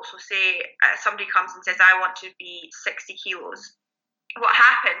outcome-based goal, so say somebody comes and says, I want to be 60 kilos. What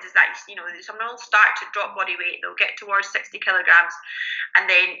happens is that someone will start to drop body weight, they'll get towards 60 kilograms, and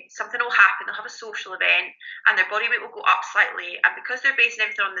then something will happen, they'll have a social event and their body weight will go up slightly, and because they're basing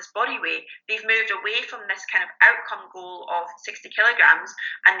everything on this body weight, they've moved away from this kind of outcome goal of 60 kilograms,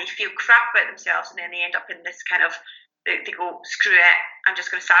 and they feel crap about themselves, and then they end up in this kind of, they go, screw it, I'm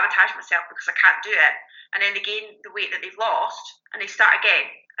just going to sabotage myself because I can't do it, and then they gain the weight that they've lost and they start again,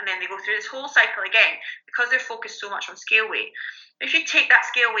 and then they go through this whole cycle again because they're focused so much on scale weight. If you take that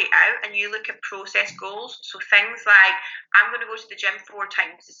scale weight out and you look at process goals, so things like, I'm going to go to the gym 4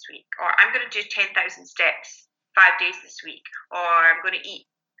 times this week, or I'm going to do 10,000 steps 5 days this week, or I'm going to eat,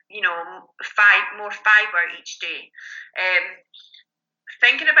 more fiber each day.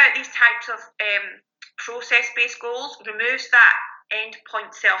 Thinking about these types of process-based goals removes that end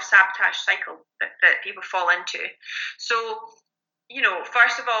point self-sabotage cycle that people fall into. So,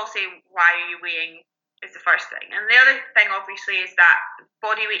 first of all, say, why are you weighing? Is the first thing. And the other thing, obviously, is that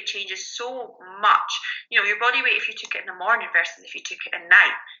body weight changes so much. Your body weight, if you took it in the morning versus if you took it at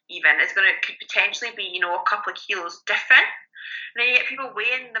night, even, could potentially be, a couple of kilos different. And then you get people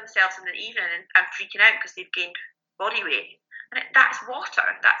weighing themselves in the evening and freaking out because they've gained body weight. And that's water.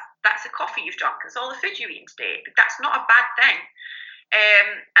 That's the coffee you've drunk. It's all the food you eat today. That's not a bad thing.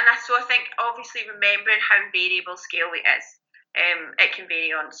 So I think obviously remembering how variable scale weight is. It can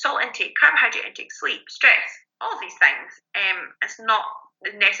vary on salt intake, carbohydrate intake, sleep, stress, all of these things. It's not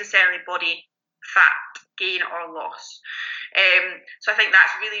necessarily body fat gain or loss. So I think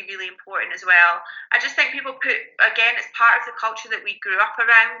that's really, really important as well. I just think people put, again, it's part of the culture that we grew up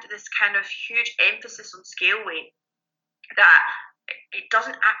around, this kind of huge emphasis on scale weight, that it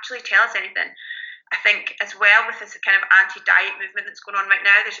doesn't actually tell us anything. I think as well with this kind of anti-diet movement that's going on right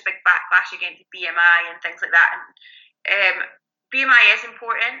now, there's a big backlash against BMI and things like that. And BMI is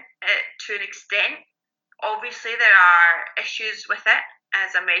important to an extent. Obviously, there are issues with it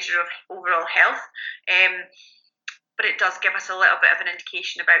as a measure of overall health, but it does give us a little bit of an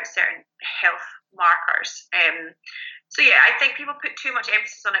indication about certain health markers. So yeah, I think people put too much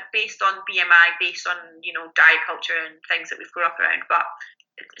emphasis on it based on BMI, based on diet culture and things that we've grown up around. But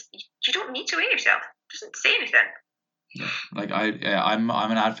you don't need to weigh yourself. It doesn't say anything. Yeah, like I'm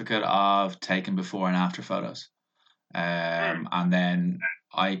an advocate of taking before and after photos, and then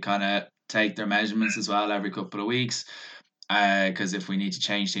I kind of take their measurements as well every couple of weeks, because if we need to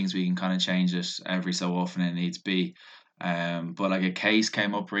change things, we can kind of change it every so often it needs be. But like a case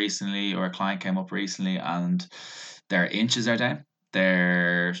came up recently, or a client came up recently, and their inches are down,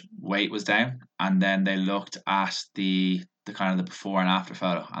 their weight was down, and then they looked at the kind of the before and after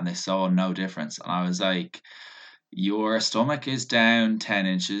photo, and they saw no difference. And I was like, your stomach is down 10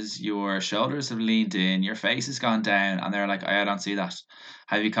 inches, your shoulders have leaned in, your face has gone down. And they're like, I don't see that.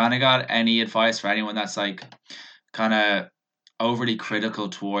 Have you kind of got any advice for anyone that's like kind of overly critical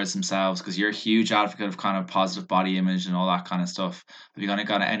towards themselves, because you're a huge advocate of kind of positive body image and all that kind of stuff? Have you kind of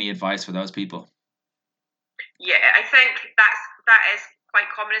got any advice for those people? Yeah, I think that is quite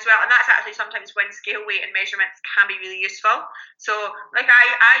common as well, and that's actually sometimes when scale weight and measurements can be really useful. So like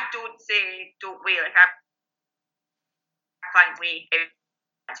I don't say don't weigh, like I find weigh,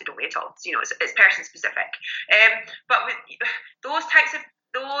 I don't weigh at all. So, it's person specific. But with those types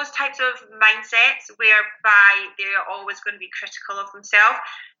of mindsets whereby they're always going to be critical of themselves,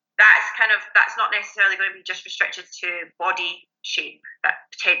 that's not necessarily going to be just restricted to body shape. That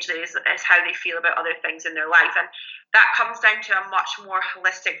potentially is how they feel about other things in their life, and that comes down to a much more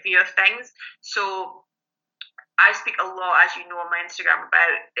holistic view of things. So I speak a lot, as you know, on my Instagram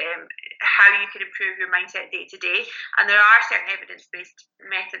about how you can improve your mindset day to day, and there are certain evidence-based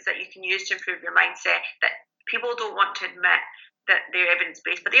methods that you can use to improve your mindset that people don't want to admit that they're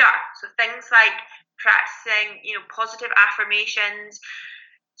evidence-based, but they are. So things like practicing, positive affirmations.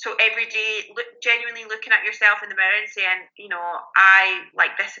 So every day, genuinely looking at yourself in the mirror and saying, I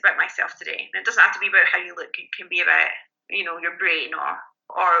like this about myself today. And it doesn't have to be about how you look. It can be about, your brain or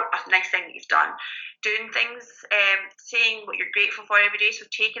a nice thing that you've done. Doing things, saying what you're grateful for every day. So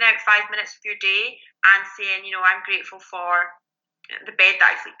taking out 5 minutes of your day and saying, I'm grateful for the bed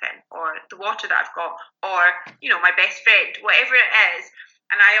that I sleep in, or the water that I've got, or, my best friend, whatever it is.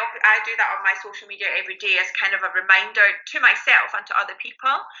 And I do that on my social media every day as kind of a reminder to myself and to other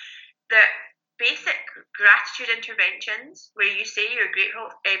people that basic gratitude interventions where you say you're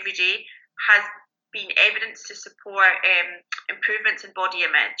grateful every day has been evidence to support improvements in body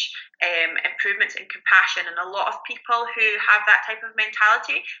image, improvements in compassion. And a lot of people who have that type of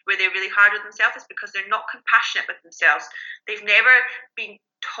mentality where they're really hard on themselves is because they're not compassionate with themselves. They've never been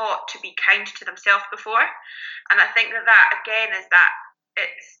taught to be kind to themselves before. And I think that again is that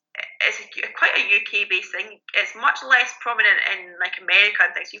it's quite a UK based thing. It's much less prominent in like America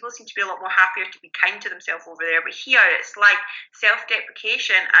and things. People seem to be a lot more happier to be kind to themselves over there, but here it's like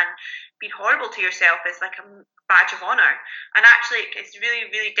self-deprecation and being horrible to yourself is like a badge of honor, and actually it's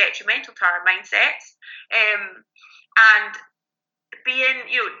really, really detrimental to our mindsets. And being,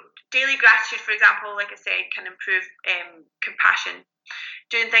 daily gratitude, for example, like I said, can improve compassion.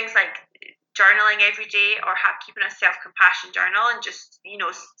 Doing things like journaling every day, or keeping a self-compassion journal and just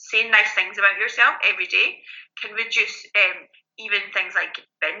saying nice things about yourself every day can reduce even things like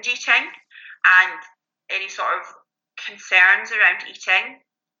binge eating and any sort of concerns around eating.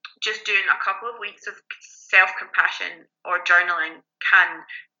 Just doing a couple of weeks of self-compassion or journaling can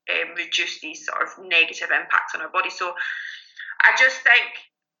reduce these sort of negative impacts on our body. So I just think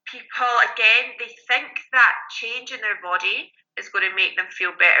people, again, they think that change in their body is going to make them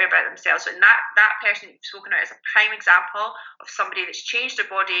feel better about themselves. And that person you've spoken about is a prime example of somebody that's changed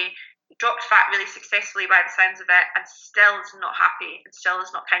their body, dropped fat really successfully by the sounds of it, and still is not happy and still is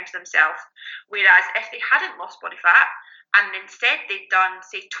not kind to themselves. Whereas if they hadn't lost body fat and instead they'd done,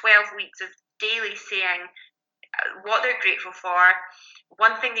 say, 12 weeks of daily saying, what they're grateful for,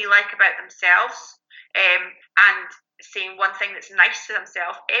 one thing they like about themselves, and saying one thing that's nice to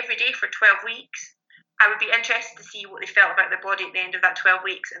themselves every day for 12 weeks. I would be interested to see what they felt about their body at the end of that 12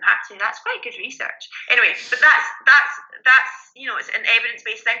 weeks, and actually that's quite good research. Anyway, but that's it's an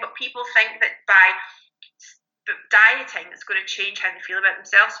evidence-based thing, but people think that by dieting it's going to change how they feel about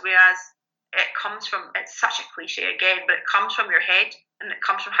themselves, whereas it's such a cliche again, but it comes from your head and it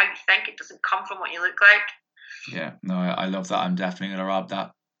comes from how you think. It doesn't come from what you look like. Yeah, no, I love that. I'm definitely going to rob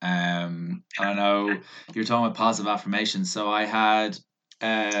that. And I know you're talking about positive affirmations. So I had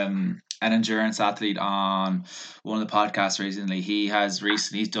an endurance athlete on one of the podcasts recently.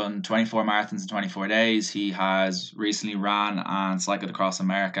 He's done 24 marathons in 24 days. He has recently ran and cycled across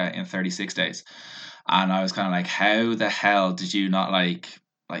America in 36 days. And I was kind of like, how the hell did you not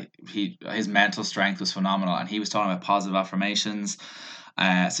his mental strength was phenomenal, and he was talking about positive affirmations.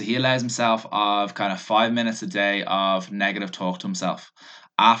 So he allows himself of kind of 5 minutes a day of negative talk to himself.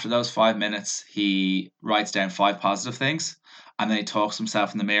 After those 5 minutes, he writes down 5 positive things, and then he talks to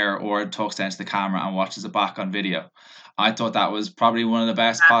himself in the mirror or talks down to the camera and watches it back on video. I thought that was probably one of the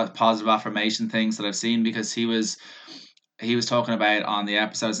best positive affirmation things that I've seen, because he was talking about on the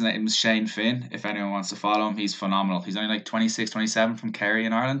episodes, and it was Shane Finn. If anyone wants to follow him, he's phenomenal. He's only like 26, 27 from Kerry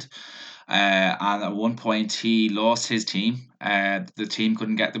in Ireland. And at one point he lost his team. The team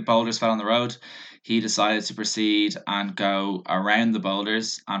couldn't get the boulders, fell on the road. He decided to proceed and go around the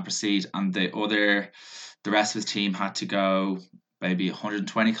boulders and proceed, and the rest of his team had to go maybe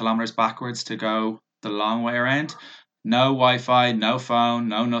 120 kilometers backwards to go the long way around. No Wi-Fi, no phone,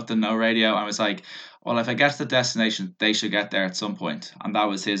 no nothing, no radio. I was like, well, if I get to the destination, they should get there at some point. And that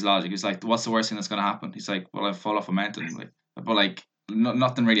was his logic. He's like, what's the worst thing that's going to happen? He's like, well, I fall off a mountain.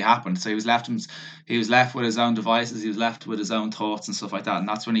 Nothing really happened. So he was left with his own devices. He was left with his own thoughts and stuff like that. And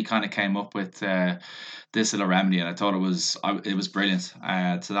that's when he kind of came up with this little remedy. And I thought it was brilliant.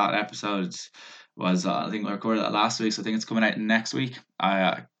 So that episode was I think I recorded that last week. So I think it's coming out next week.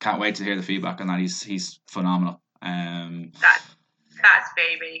 I can't wait to hear the feedback on that. He's phenomenal. That's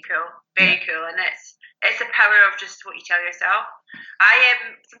very, very cool. Very cool, and it's the power of just what you tell yourself. I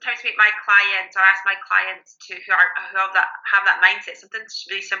sometimes make my clients, or ask my clients who have that mindset. Something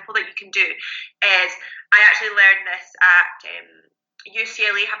really simple that you can do is, I actually learned this at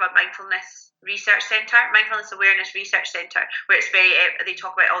UCLA. Have a mindfulness research centre, mindfulness awareness research centre, where it's they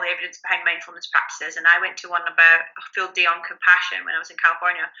talk about all the evidence behind mindfulness practices. And I went to one about a full day on compassion when I was in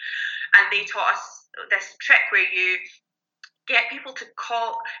California, and they taught us this trick where you get people to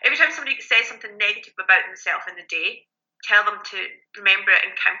call every time somebody says something negative about themselves in the day. Tell them to remember it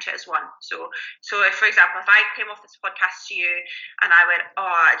and count it as one. So if, for example, if I came off this podcast to you and I went, oh,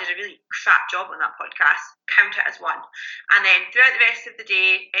 I did a really crap job on that podcast, count it as one. And then throughout the rest of the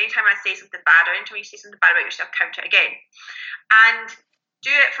day, anytime I say something bad, or anytime you say something bad about yourself, count it again. And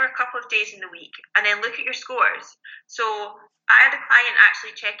do it for a couple of days in the week, and then look at your scores. So I had a client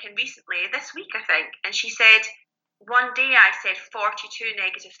actually check in recently, this week I think, and she said, one day I said 42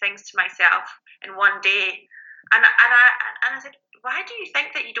 negative things to myself in one day. And I said, why do you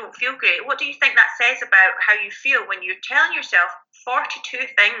think that you don't feel great? What do you think that says about how you feel when you're telling yourself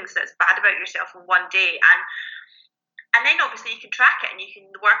 42 things that's bad about yourself in one day? And then obviously you can track it, and you can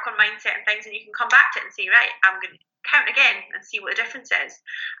work on mindset and things, and you can come back to it and say, right, I'm going to count again and see what the difference is.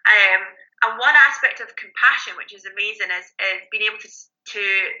 And one aspect of compassion, which is amazing, is being able to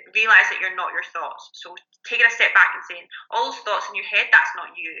realise that you're not your thoughts. So taking a step back and saying, all those thoughts in your head, that's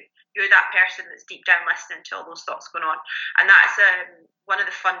not you. You're that person that's deep down listening to all those thoughts going on. And that's one of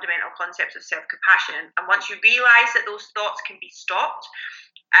the fundamental concepts of self-compassion. And once you realise that those thoughts can be stopped,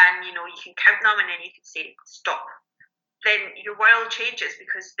 and you can count them, and then you can say stop, then your world changes,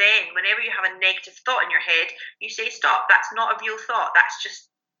 because then whenever you have a negative thought in your head, you say stop. That's not a real thought. That's just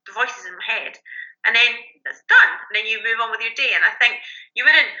the voices in my head. And then that's done. And then you move on with your day. And I think you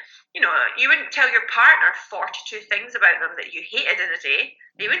wouldn't tell your partner 42 things about them that you hated in a day.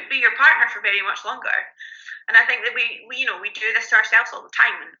 They wouldn't be your partner for very much longer. And I think that we do this to ourselves all the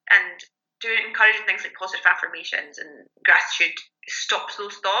time. And encouraging things like positive affirmations and gratitude stops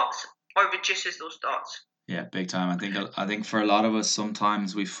those thoughts or reduces those thoughts. Yeah, big time. I think for a lot of us,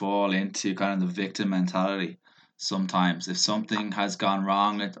 sometimes we fall into kind of the victim mentality. Sometimes if something has gone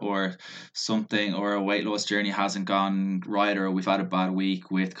wrong, or a weight loss journey hasn't gone right, or we've had a bad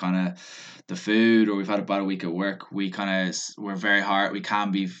week with kind of the food, or we've had a bad week at work, we can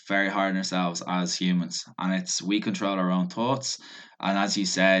be very hard on ourselves as humans, and we control our own thoughts. And as you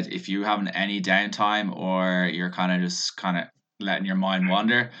said, if you're having any downtime, or you're kind of letting your mind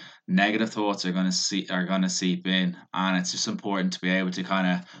wander, negative thoughts are gonna seep in, and it's just important to be able to kind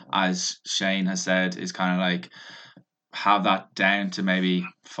of, as Shane has said, is kind of like have that down to maybe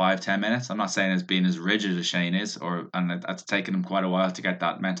 5-10 minutes. I'm not saying it's being as rigid as Shane is, and it's taken him quite a while to get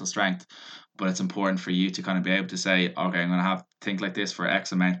that mental strength. But it's important for you to kind of be able to say, okay, I'm going to have think like this for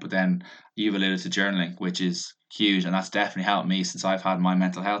X amount. But then you've alluded to journaling, which is huge, and that's definitely helped me since I've had my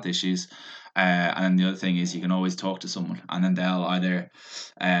mental health issues. And then the other thing is you can always talk to someone, and then they'll either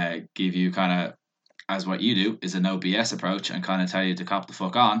give you kind of, as what you do is a no BS approach and kind of tell you to cop the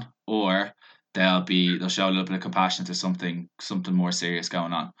fuck on, or they'll show a little bit of compassion to something more serious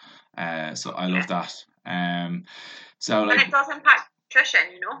going on. So I love that. So like, and it does impact nutrition.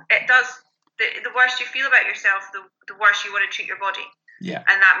 It does. The worse you feel about yourself, the worse you want to treat your body. Yeah.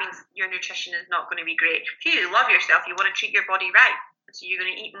 And that means your nutrition is not going to be great. If you love yourself, you want to treat your body right, so you're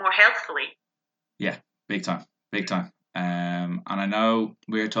going to eat more healthfully. Yeah, big time. And I know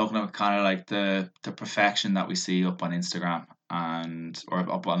we were talking about kind of like the perfection that we see up on Instagram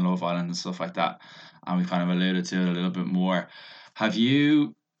or up on Love Island and stuff like that, and we kind of alluded to it a little bit more. Have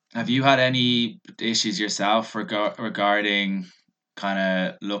you had any issues yourself regarding kind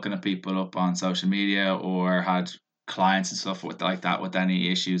of looking at people up on social media, or had clients and stuff with like that with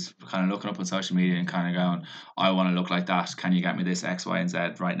any issues kind of looking up on social media and kind of going, I want to look like that, can you get me this X, Y, and Z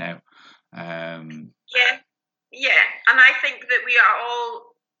right now? Yeah, and I think that we are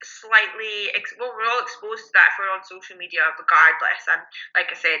all we're all exposed to that if we're on social media, regardless. And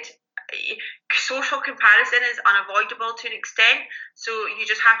like I said, social comparison is unavoidable to an extent. So you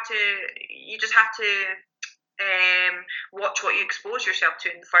just have to watch what you expose yourself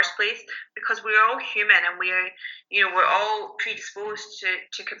to in the first place, because we're all human, and we're all predisposed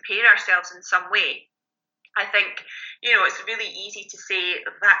to compare ourselves in some way. I think, it's really easy to say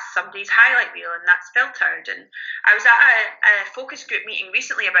that's somebody's highlight reel and that's filtered. And I was at a focus group meeting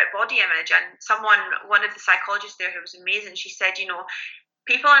recently about body image, and one of the psychologists there who was amazing, she said,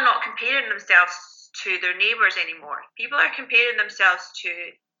 people are not comparing themselves to their neighbours anymore. People are comparing themselves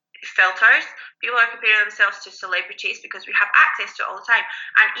to filters. People are comparing themselves to celebrities because we have access to it all the time.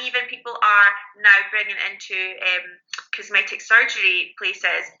 And even people are now bringing into cosmetic surgery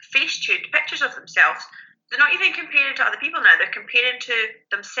places face-tuned pictures of themselves. They're not even comparing to other people now. They're comparing to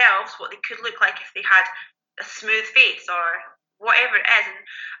themselves what they could look like if they had a smooth face or whatever it is.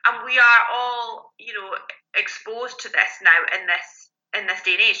 And we are all, exposed to this now in this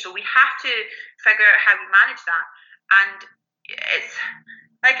day and age. So we have to figure out how we manage that. And it's,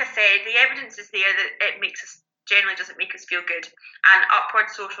 like I said, the evidence is there that it generally doesn't make us feel good. And upward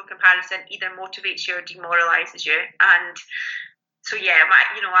social comparison either motivates you or demoralizes you. And so yeah,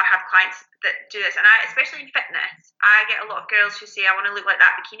 I have clients that do this, and especially in fitness, I get a lot of girls who say, I want to look like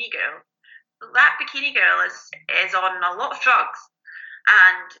that bikini girl. That bikini girl is on a lot of drugs,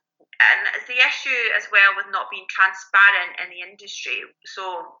 and it's the issue as well with not being transparent in the industry.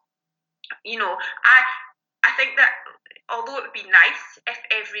 So, I think that although it would be nice if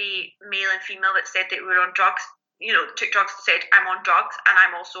every male and female that said they were on drugs, took drugs and said, I'm on drugs and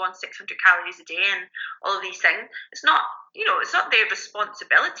I'm also on 600 calories a day and all of these things. It's not their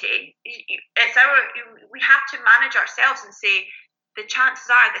responsibility. We have to manage ourselves and say, the chances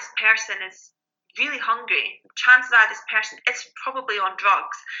are this person is really hungry. Chances are this person is probably on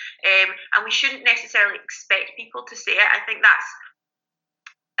drugs. And we shouldn't necessarily expect people to say it. I think that's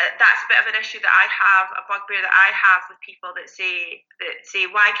a bit of an issue that I have, a bugbear that I have with people that say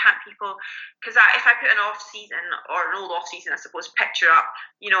why can't people? Because if I put an off-season or an old off-season, I suppose, picture up,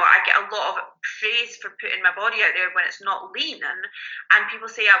 I get a lot of praise for putting my body out there when it's not lean, and people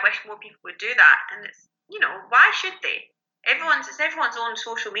say I wish more people would do that, and it's why should they? It's everyone's own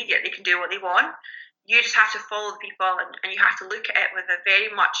social media. They can do what they want. You just have to follow the people, and you have to look at it with a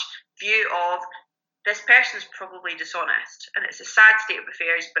very much view of, this person's probably dishonest, and it's a sad state of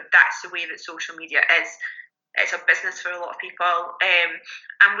affairs, but that's the way that social media is. It's a business for a lot of people, and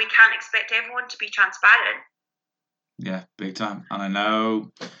we can't expect everyone to be transparent. Yeah, big time. And I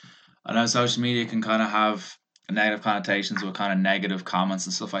know social media can kind of have negative connotations with kind of negative comments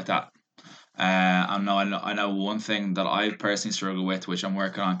and stuff like that. I know one thing that I personally struggle with, which I'm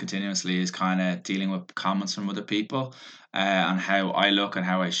working on continuously, is kind of dealing with comments from other people, and how I look and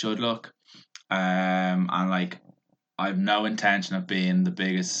how I should look. And like, I've no intention of being the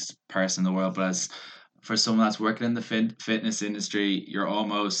biggest person in the world, but as for someone that's working in the fitness industry, you're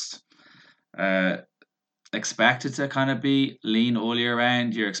almost expected to kind of be lean all year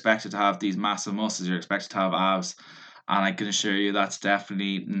round. You're expected to have these massive muscles. You're expected to have abs, and I can assure you that's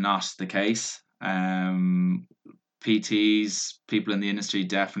definitely not the case. PTs, people in the industry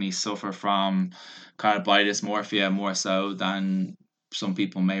definitely suffer from kind of body dysmorphia more so than some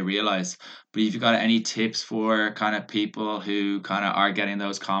people may realize. But if you've got any tips for kind of people who kind of are getting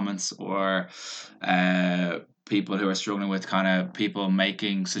those comments, or people who are struggling with kind of people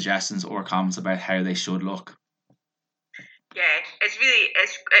making suggestions or comments about how they should look? Yeah, it's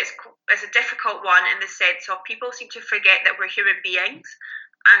a difficult one in the sense of people seem to forget that we're human beings,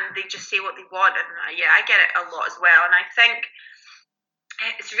 and they just say what they want. And yeah, I get it a lot as well. And I think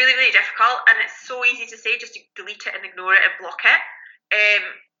it's really, really difficult, and it's so easy to say just to delete it and ignore it and block it. Um,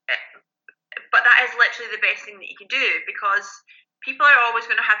 but that is literally the best thing that you can do, because people are always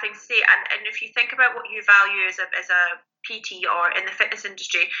going to have things to say. And if you think about what you value as a PT or in the fitness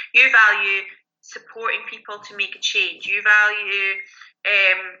industry, you value supporting people to make a change. You value,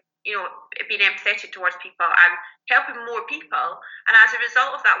 being empathetic towards people and helping more people. And as a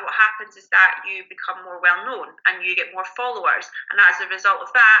result of that, what happens is that you become more well known and you get more followers. And as a result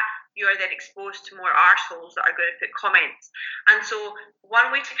of that, you are then exposed to more arseholes that are going to put comments. And so one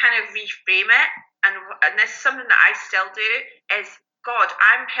way to kind of reframe it, and this is something that I still do, is God,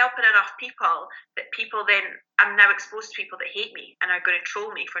 I'm helping enough people that I'm now exposed to people that hate me and are going to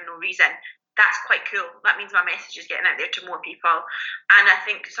troll me for no reason. That's quite cool. That means my message is getting out there to more people. And I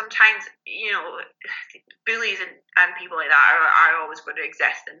think sometimes, bullies and people like that are always going to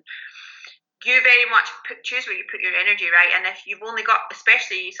exist. And you very much choose where you put your energy, right? And if you've only got,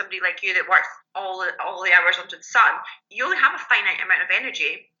 especially somebody like you that works all the hours under the sun, you only have a finite amount of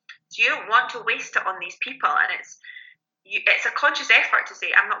energy. So you don't want to waste it on these people. And it's a conscious effort to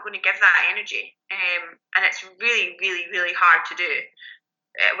say, I'm not going to give that energy. And it's really, really, really hard to do.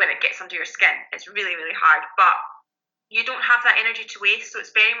 When it gets under your skin, it's really, really hard, but you don't have that energy to waste. So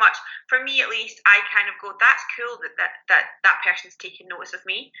it's very much, for me at least, I kind of go, that's cool that person's taking notice of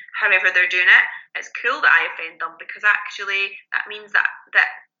me, however they're doing it. It's cool that I offend them, because actually that means that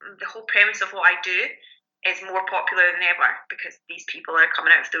the whole premise of what I do is more popular than ever, because these people are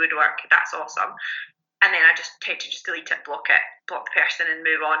coming out of the woodwork. That's awesome. And then I just tend to just delete it, block the person and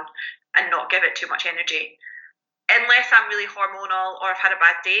move on and not give it too much energy. Unless I'm really hormonal or I've had a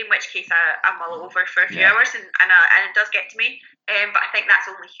bad day, in which case I mull over for a few hours and it does get to me. But I think that's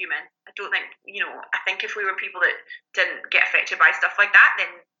only human. I don't think, I think if we were people that didn't get affected by stuff like that,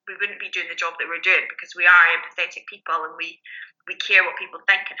 then we wouldn't be doing the job that we're doing, because we are empathetic people and we care what people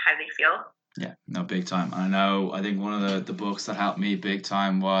think and how they feel. Yeah, no, big time. I think one of the books that helped me big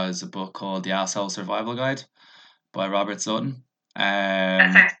time was a book called The Asshole Survival Guide by Robert Sutton.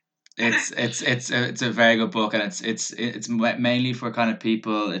 It's a very good book, and it's mainly for kind of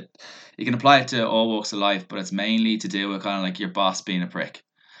people. You can apply it to all walks of life, but it's mainly to deal with kind of like your boss being a prick,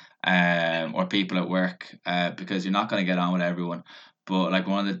 or people at work, because you're not going to get on with everyone. But like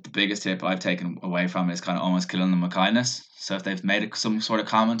one of the biggest tip I've taken away from it is kind of almost killing them with kindness. So if they've made some sort of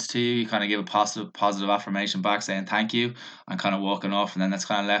comment to you, you kind of give a positive affirmation back, saying thank you, and kind of walking off, and then that's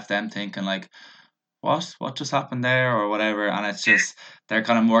kind of left them thinking like, what just happened there, or whatever. And it's just, they're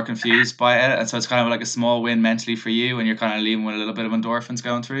kind of more confused by it, and so it's kind of like a small win mentally for you, and you're kind of leaving with a little bit of endorphins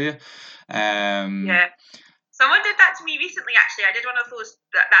going through you. Yeah, someone did that to me recently, actually. I did one of those,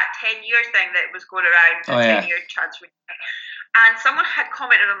 that 10-year thing that was going around, 10-year transfer, and someone had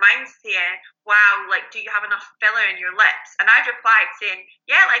commented on mine saying, wow, like, do you have enough filler in your lips? And I'd replied saying,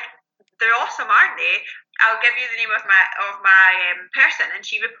 yeah, like, they're awesome, aren't they? I'll give you the name of my person. And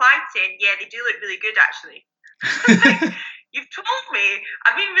she replied saying, yeah, they do look really good, actually. Like, you've told me,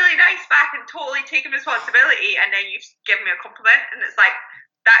 I've been really nice back and totally taken responsibility, and then you've given me a compliment, and it's like,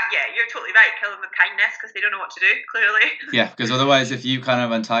 that, yeah, you're totally right, kill them with kindness, because they don't know what to do, clearly. Yeah, because otherwise, if you kind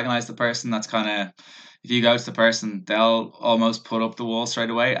of antagonize the person, that's kind of, if you go to the person, they'll almost put up the wall straight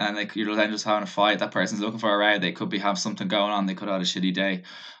away, and like you're then just having a fight. That person's looking for a row. They could have something going on. They could have had a shitty day,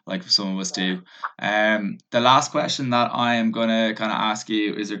 like some of us do. The last question that I am gonna kind of ask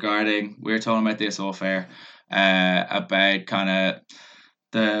you is regarding, we were talking about this off air, about kind of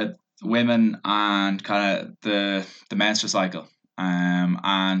the women and kind of the menstrual cycle.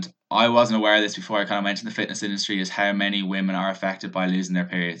 And I wasn't aware of this before I kind of went into the fitness industry, is how many women are affected by losing their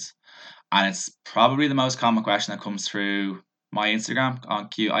periods. And it's probably the most common question that comes through my Instagram on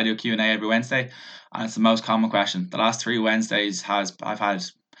I do a Q&A every Wednesday, and it's the most common question. The last 3 Wednesdays I've had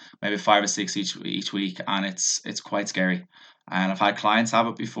maybe 5 or 6 each week, and it's quite scary. And I've had clients have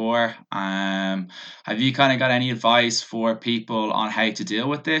it before. Have you kind of got any advice for people on how to deal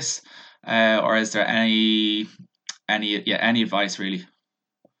with this, or is there any advice really?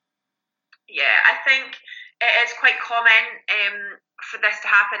 Yeah, I think it is quite common for this to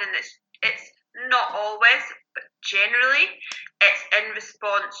happen, and it's not always, but generally it's in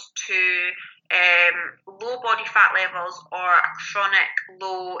response to low body fat levels or chronic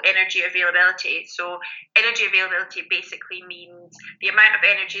low energy availability. So energy availability basically means the amount of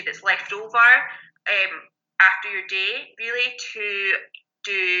energy that's left over after your day, really,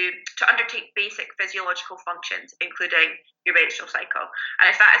 to undertake basic physiological functions, including your menstrual cycle. And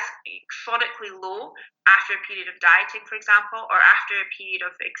if that is chronically low after a period of dieting, for example, or after a period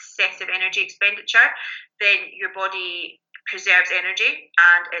of excessive energy expenditure, then your body preserves energy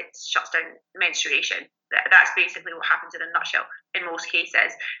and it shuts down menstruation. That's basically what happens in a nutshell in most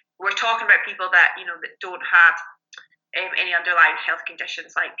cases. We're talking about people that that don't have any underlying health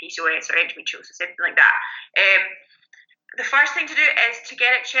conditions like PCOS or endometriosis, anything like that. The first thing to do is to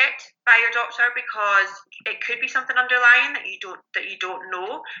get it checked by your doctor, because it could be something underlying that you don't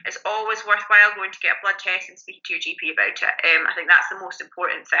know. It's always worthwhile going to get a blood test and speaking to your GP about it. I think that's the most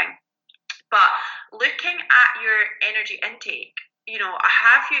important thing. But looking at your energy intake,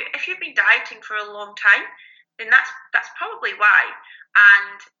 if you've been dieting for a long time, then that's probably why,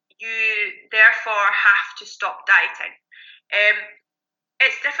 and you therefore have to stop dieting.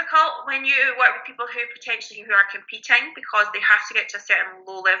 It's difficult when you work with people who are competing, because they have to get to a certain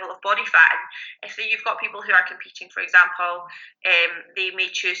low level of body fat. And if you've got people who are competing, for example, they may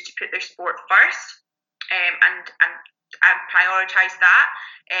choose to put their sport first and prioritise that.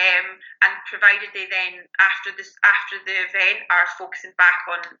 And provided they then after the event are focusing back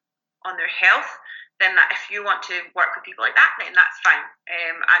on their health, then if you want to work with people like that, then that's fine.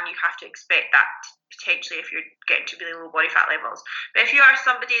 And you have to expect that potentially if you're getting to really low body fat levels. But if you are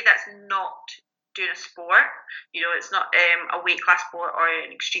somebody that's not doing a sport, it's not a weight class sport or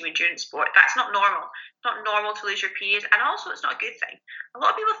an extreme endurance sport, that's not normal. It's not normal to lose your period, and also it's not a good thing. A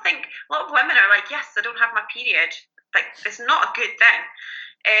lot of women are like, yes, I don't have my period. Like, it's not a good thing.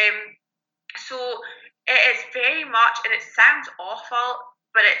 So it is very much, and it sounds awful,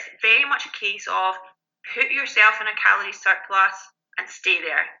 but it's very much a case of put yourself in a calorie surplus and stay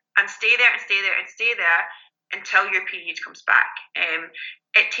there, and stay there, and stay there, and stay there until your period comes back.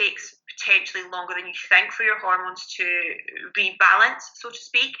 It takes potentially longer than you think for your hormones to rebalance, so to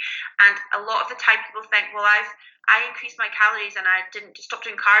speak. And a lot of the time people think, well, I increased my calories and I didn't stop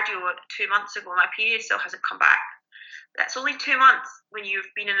doing cardio 2 months ago, my period still hasn't come back. That's only 2 months when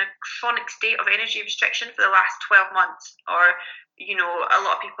you've been in a chronic state of energy restriction for the last 12 months. Or, a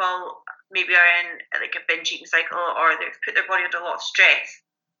lot of people maybe are in like a binge eating cycle, or they've put their body under a lot of stress.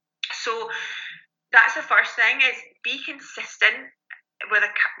 So that's the first thing, is be consistent with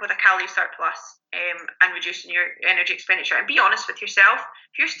a calorie surplus and reducing your energy expenditure. And be honest with yourself.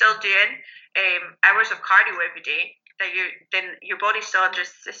 If you're still doing hours of cardio every day, then your body's still under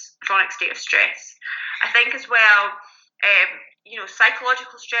this chronic state of stress. I think as well,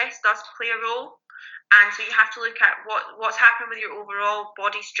 psychological stress does play a role. And so you have to look at what's happening with your overall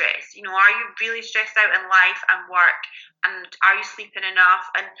body stress. Are you really stressed out in life and work? And are you sleeping enough?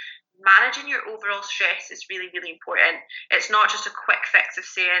 And managing your overall stress is really, really important. It's not just a quick fix of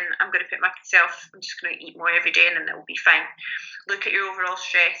saying, I'm just going to eat more every day and then it will be fine. Look at your overall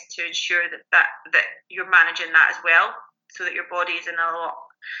stress to ensure that you're managing that as well, so that your body is in a lot,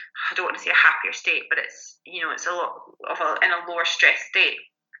 I don't want to say a happier state, but it's a lot in a lower stress state.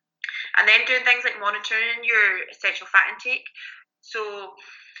 And then doing things like monitoring your essential fat intake. So,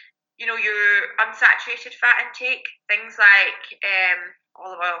 your unsaturated fat intake, things like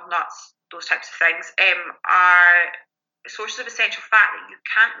olive oil, nuts, those types of things, are sources of essential fat that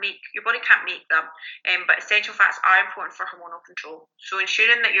your body can't make them. But essential fats are important for hormonal control. So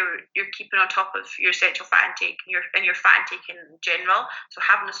ensuring that you're keeping on top of your essential fat intake and your fat intake in general. So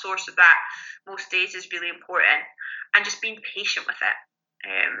having a source of that most days is really important, and just being patient with it.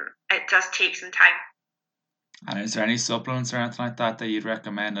 It does take some time. And is there any supplements or anything like that you'd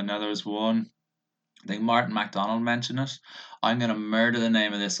recommend? I know there was one, I think Martin McDonald mentioned it. I'm going to murder the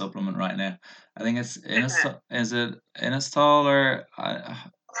name of this supplement right now. I think it's Inistol. Is it Inistol or?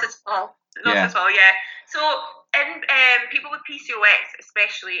 Inositol. Inositol, yeah. So in people with PCOS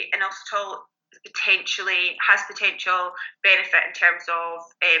especially, Inositol has potential benefit in terms of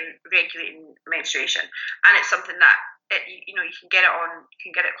regulating menstruation, and it's something that you can get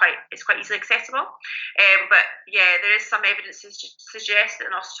it's quite easily accessible. But yeah, there is some evidence to suggest that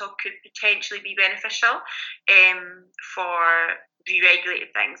inositol could potentially be beneficial for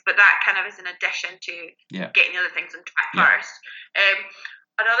deregulating things, but that kind of is in addition to getting the other things on track first.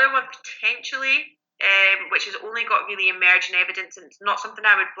 Another one potentially, which has only got really emerging evidence, and it's not something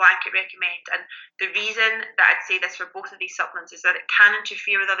I would blanket recommend. And the reason that I'd say this for both of these supplements is that it can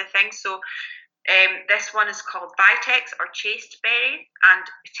interfere with other things. So this one is called Vitex or chasteberry, and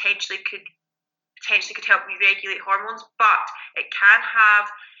potentially could help you regulate hormones, but it can have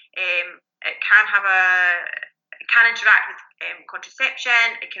It can interact with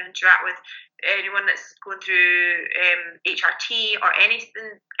contraception. It can interact with anyone that's going through HRT or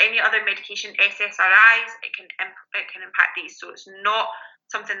any other medication, SSRIs. It can impact these. So it's not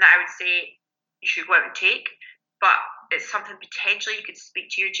something that I would say you should go out and take, but it's something potentially you could speak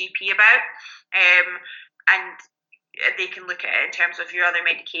to your GP about, and they can look at it in terms of your other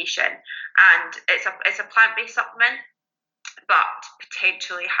medication. And it's a plant-based supplement, but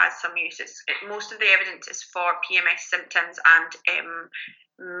potentially has some uses. Most of the evidence is for PMS symptoms and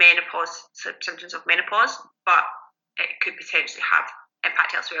symptoms of menopause, but it could potentially have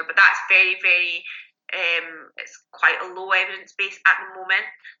impact elsewhere. But that's very, very, it's quite a low evidence base at the moment.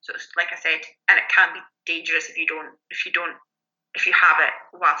 So it's, like I said, and it can be dangerous if you have it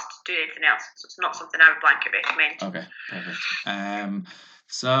whilst doing anything else. So it's not something I would blanket recommend. Okay, perfect.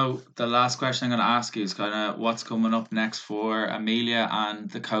 So the last question I'm going to ask you is kind of what's coming up next for Emilia and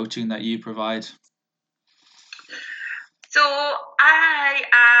the coaching that you provide. So I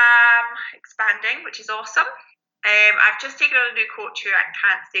am expanding, which is awesome. I've just taken on a new coach who I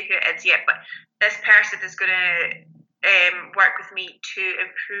can't say who it is yet, but this person is going to work with me to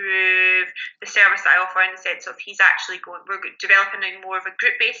improve the service I offer, in the sense of we're developing a more of a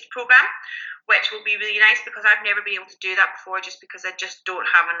group-based program, which will be really nice because I've never been able to do that before just because I just don't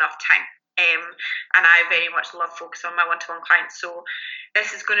have enough time. And I very much love focus on my one-to-one clients. So we're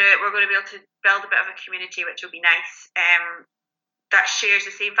going to be able to build a bit of a community, which will be nice. That shares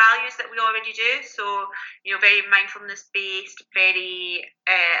the same values that we already do. So, very mindfulness based, very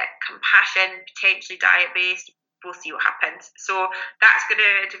compassion, potentially diet based. We'll see what happens. So that's going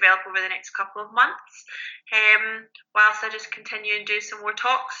to develop over the next couple of months, whilst I just continue and do some more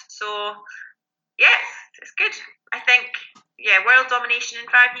talks. So yes, it's good. I think world domination in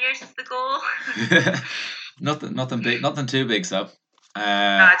 5 years is the goal. Nothing big, nothing too big. So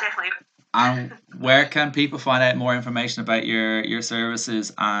no, definitely. And where can people find out more information about your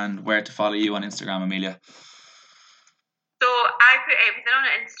services and where to follow you on Instagram, Emilia? So I put everything on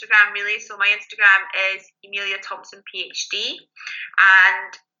Instagram, really. So my Instagram is Emilia Thompson PhD,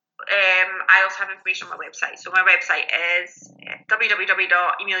 and I also have information on my website. So my website is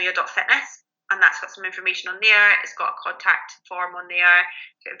www.emilia.fitness, and that's got some information on there. It's got a contact form on there,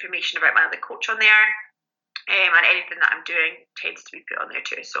 got information about my other coach on there, and anything that I'm doing tends to be put on there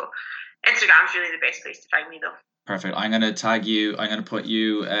too. So Instagram is really the best place to find me, though. Perfect. I'm going to tag you. I'm going to put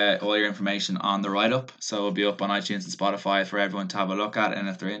you all your information on the write-up. So it'll be up on iTunes and Spotify for everyone to have a look at. And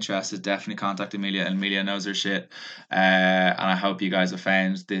if they're interested, definitely contact Emilia. Emilia knows her shit. And I hope you guys have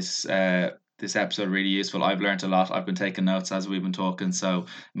found this episode really useful. I've learned a lot. I've been taking notes as we've been talking. So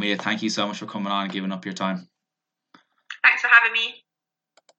Emilia, thank you so much for coming on and giving up your time. Thanks for having me.